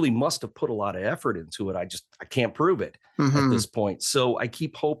they really must have put a lot of effort into it. I can't prove it at this point. So I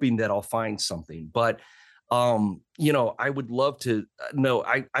keep hoping that I'll find something, but I would love to know.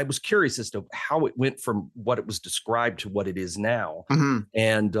 I was curious as to how it went from what it was described to what it is now.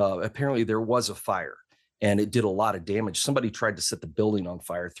 And apparently there was a fire and it did a lot of damage. Somebody tried to set the building on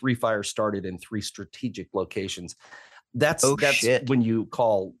fire. 3 fires started in 3 strategic locations. That's when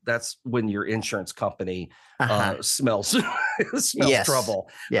your insurance company smells trouble.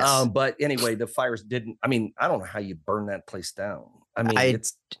 Yes. But anyway, the fires didn't. I mean, I don't know how you burn that place down. I mean,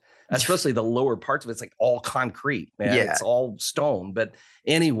 especially the lower parts of it's like all concrete, man. Yeah. It's all stone. But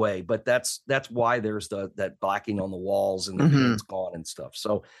anyway, that's why there's that blacking on the walls and the paint's gone and stuff.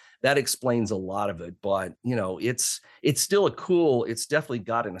 So that explains a lot of it. But it's still it's definitely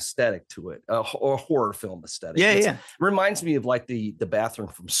got an aesthetic to it, a horror film aesthetic. Yeah. Reminds me of like the bathroom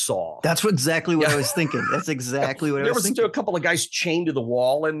from Saw. That's exactly what I was thinking. That's exactly what I was thinking. There was a couple of guys chained to the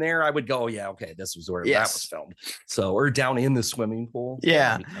wall in there. I would go, yeah, okay, this was where that was filmed. So, or down in the swimming pool.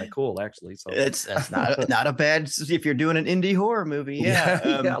 Yeah, kind of cool actually. So that's not a bad if you're doing an indie horror movie.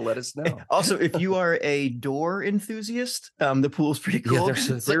 Yeah, yeah. Let us know. Also, if you are a door enthusiast, the pool's pretty cool. Yeah,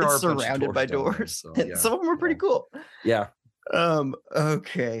 it's surrounded by doors. There, so, some of them are pretty cool. Yeah.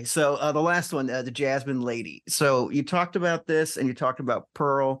 Okay. So the last one, the Jasmine Lady. So you talked about this and you talked about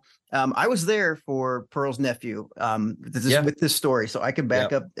Pearl. I was there for Pearl's nephew. With this story, so I can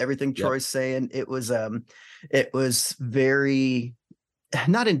back up everything Troy's saying. It was very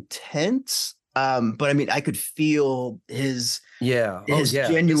not intense. But I mean, I could feel his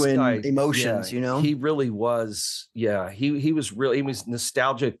genuine emotions. He really was. Yeah, he was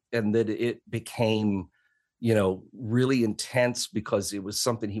nostalgic, and that it became really intense because it was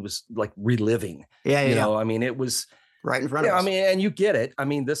something he was like reliving. I mean, it was right in front of us. I mean, and you get it. I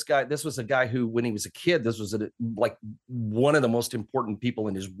mean, this was a guy who, when he was a kid, this was like one of the most important people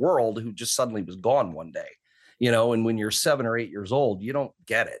in his world who just suddenly was gone one day. And when you're 7 or 8 years old, you don't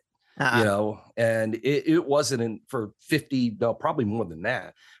get it. And it wasn't for 50, no, probably more than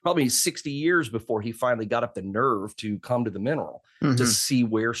that, probably 60 years before he finally got up the nerve to come to the mineral to see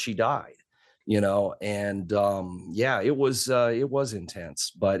where she died. And it was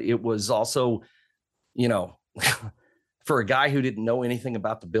intense, but it was also, for a guy who didn't know anything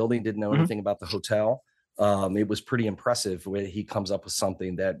about the building, didn't know anything about the hotel, it was pretty impressive when he comes up with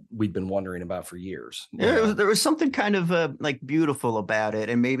something that we've been wondering about for years. There was something kind of like beautiful about it,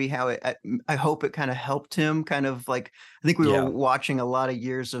 and maybe how I hope it kind of helped him. Kind of like, I think we were watching a lot of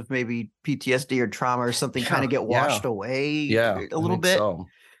years of maybe PTSD or trauma or something kind of get washed away a little bit. So.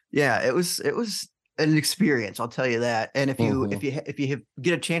 Yeah, it was an experience, I'll tell you that. And if you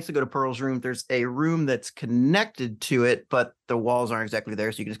get a chance to go to Pearl's room, there's a room that's connected to it, but the walls aren't exactly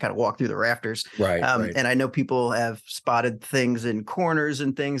there, so you can just kind of walk through the rafters. Right. And I know people have spotted things in corners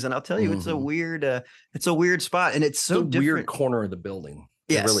and things, and I'll tell you, it's a weird spot, and it's so different. Weird corner of the building.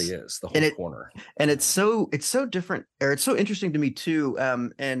 Yes. It really is the whole corner. And it's so different, or it's so interesting to me too.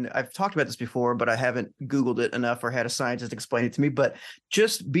 And I've talked about this before, but I haven't Googled it enough or had a scientist explain it to me. But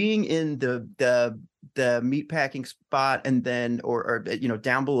just being in the meatpacking spot, and then or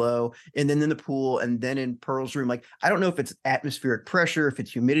down below, and then in the pool, and then in Pearl's room, like, I don't know if it's atmospheric pressure, if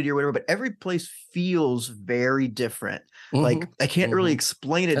it's humidity or whatever, but every place feels very different. Like, I can't really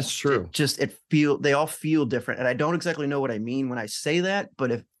explain it. That's true. They all feel different, and I don't exactly know what I mean when I say that,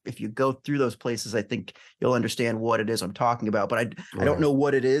 but if you go through those places, I think you'll understand what it is I'm talking about. But I don't know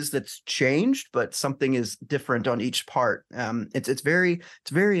what it is that's changed, but something is different on each part. It's very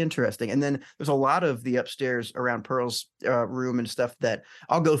interesting. And then there's a lot of the upstairs around Pearl's room and stuff that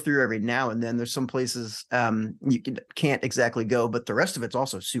I'll go through every now and then. There's some places you can't exactly go, but the rest of it's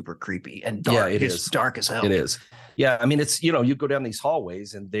also super creepy and dark. Yeah, it's dark as hell. It is. Yeah, I mean, it's, you go down these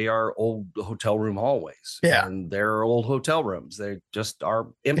hallways, and they are old hotel room hallways. Yeah. And they're old hotel rooms. They just are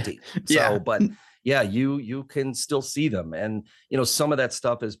empty. Yeah. So, but yeah, you can still see them. And, some of that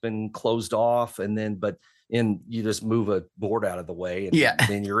stuff has been closed off, and you just move a board out of the way, and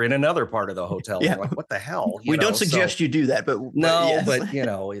then you're in another part of the hotel. Yeah. Like, what the hell? We don't suggest you do that, but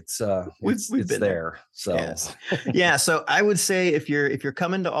it's been there. So yes. So I would say if you're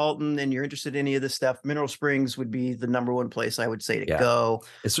coming to Alton and you're interested in any of this stuff, Mineral Springs would be the number one place I would say to go.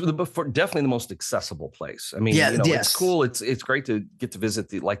 It's definitely the most accessible place. I mean, it's cool. It's great to get to visit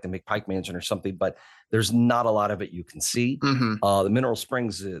the McPike Mansion or something, but there's not a lot of it you can see. The Mineral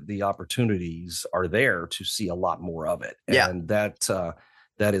Springs, the opportunities are there to see a lot more of it. And that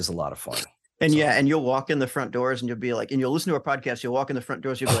is a lot of fun. And and you'll walk in the front doors and you'll be like, and you'll listen to our podcast, you'll walk in the front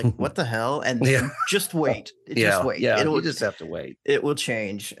doors, you'll be like, what the hell? And just wait. Just wait. Yeah, you just have to wait. It will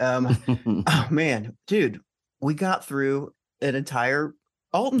change. Oh man, dude, we got through an entire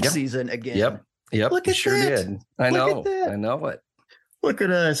Alton season again. Yep. Look at that. Did. I know it. Look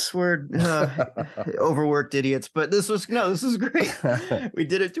at us. We're overworked idiots, but this is great. We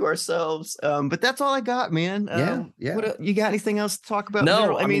did it to ourselves. But that's all I got, man. You got anything else to talk about?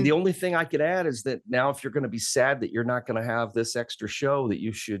 No, I mean, the only thing I could add is that now, if you're going to be sad that you're not going to have this extra show, that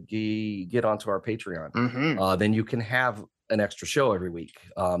you should get onto our Patreon. Then you can have an extra show every week.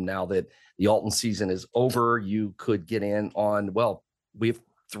 Now that the Alton season is over, you could get in on, we have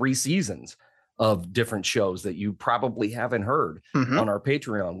 3 seasons of different shows that you probably haven't heard on our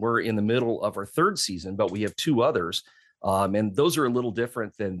Patreon. We're in the middle of our 3rd season, but we have 2 others. And those are a little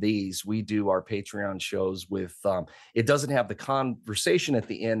different than these. We do our Patreon shows with, it doesn't have the conversation at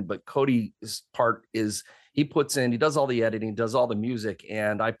the end, but Cody's part is he does all the editing, does all the music,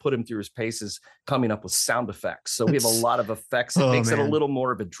 and I put him through his paces coming up with sound effects. So we have a lot of effects. It makes it a little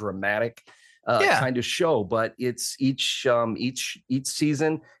more of a dramatic kind of show, but it's each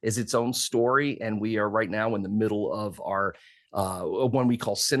season is its own story. And we are right now in the middle of our one we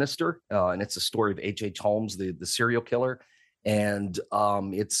call Sinister, and it's a story of H.H. Holmes, the serial killer. And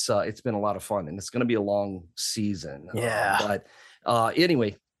it's been a lot of fun, and it's going to be a long season. But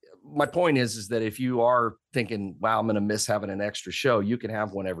anyway, my point is that if you are thinking, wow, I'm going to miss having an extra show, you can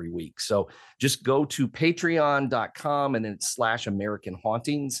have one every week. So just go to patreon.com and then /American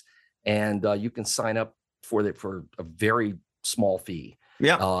Hauntings, and you can sign up for a very small fee.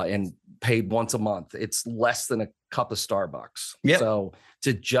 And pay once a month. It's less than a cup of Starbucks. So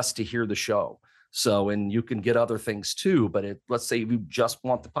to hear the show. So, and you can get other things too, but let's say you just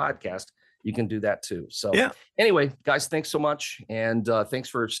want the podcast, you can do that too. So anyway, guys, thanks so much. And thanks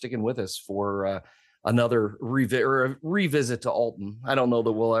for sticking with us for another revisit to Alton. I don't know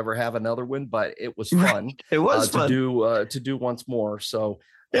that we'll ever have another one, but it was fun. It was fun to do once more. So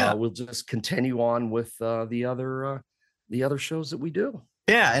we'll just continue on with the other shows that we do.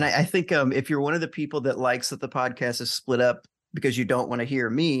 Yeah. And I think if you're one of the people that likes that the podcast is split up because you don't want to hear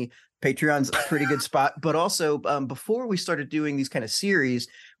me, Patreon's a pretty good spot. But also before we started doing these kind of series,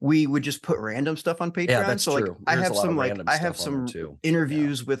 we would just put random stuff on Patreon. Yeah, that's so true. I have some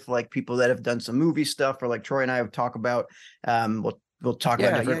interviews with like people that have done some movie stuff, or like Troy and I have talked about we'll talk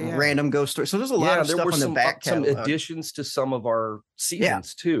about different random ghost stories. So there's a lot of stuff on the back catalog. Some additions to some of our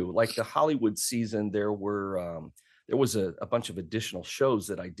seasons too. Like the Hollywood season, there was a bunch of additional shows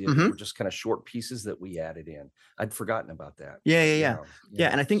that I did that were just kind of short pieces that we added in. I'd forgotten about that. Yeah.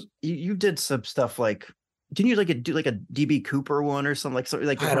 And I think you did some stuff like, didn't you do like a DB Cooper one or something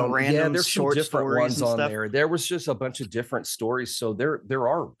like I don't random? Yeah, there's short some different ones on stuff. there. There was just a bunch of different stories. So there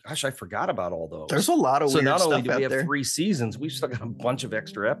are. Gosh, I forgot about all those. There's a lot of weird stuff. So not only do we have there. 3 seasons, we've still got a bunch of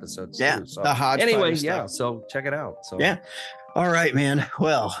extra episodes. Too, so. The hodgepodge anyway, stuff. So check it out. So all right, man.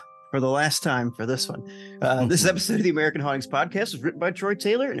 Well, for the last time for this one, this episode of the American Hauntings podcast was written by Troy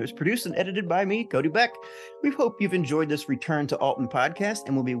Taylor, and it was produced and edited by me, Cody Beck. We hope you've enjoyed this return to Alton podcast,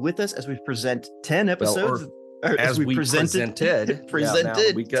 and will be with us as we present 10 episodes. As we presented. We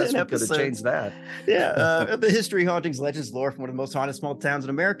guess we could have changed that. The history, hauntings, legends, lore from one of the most haunted small towns in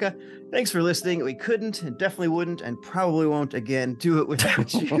America. Thanks for listening. We couldn't and definitely wouldn't and probably won't again do it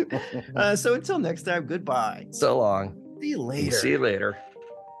without you. So until next time, goodbye. So long. See you later. See you later.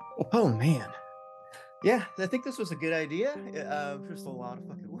 Oh, man. Yeah, I think this was a good idea. Just a lot of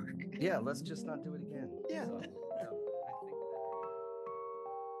fucking work. Yeah, let's just not do it again. Yeah. So.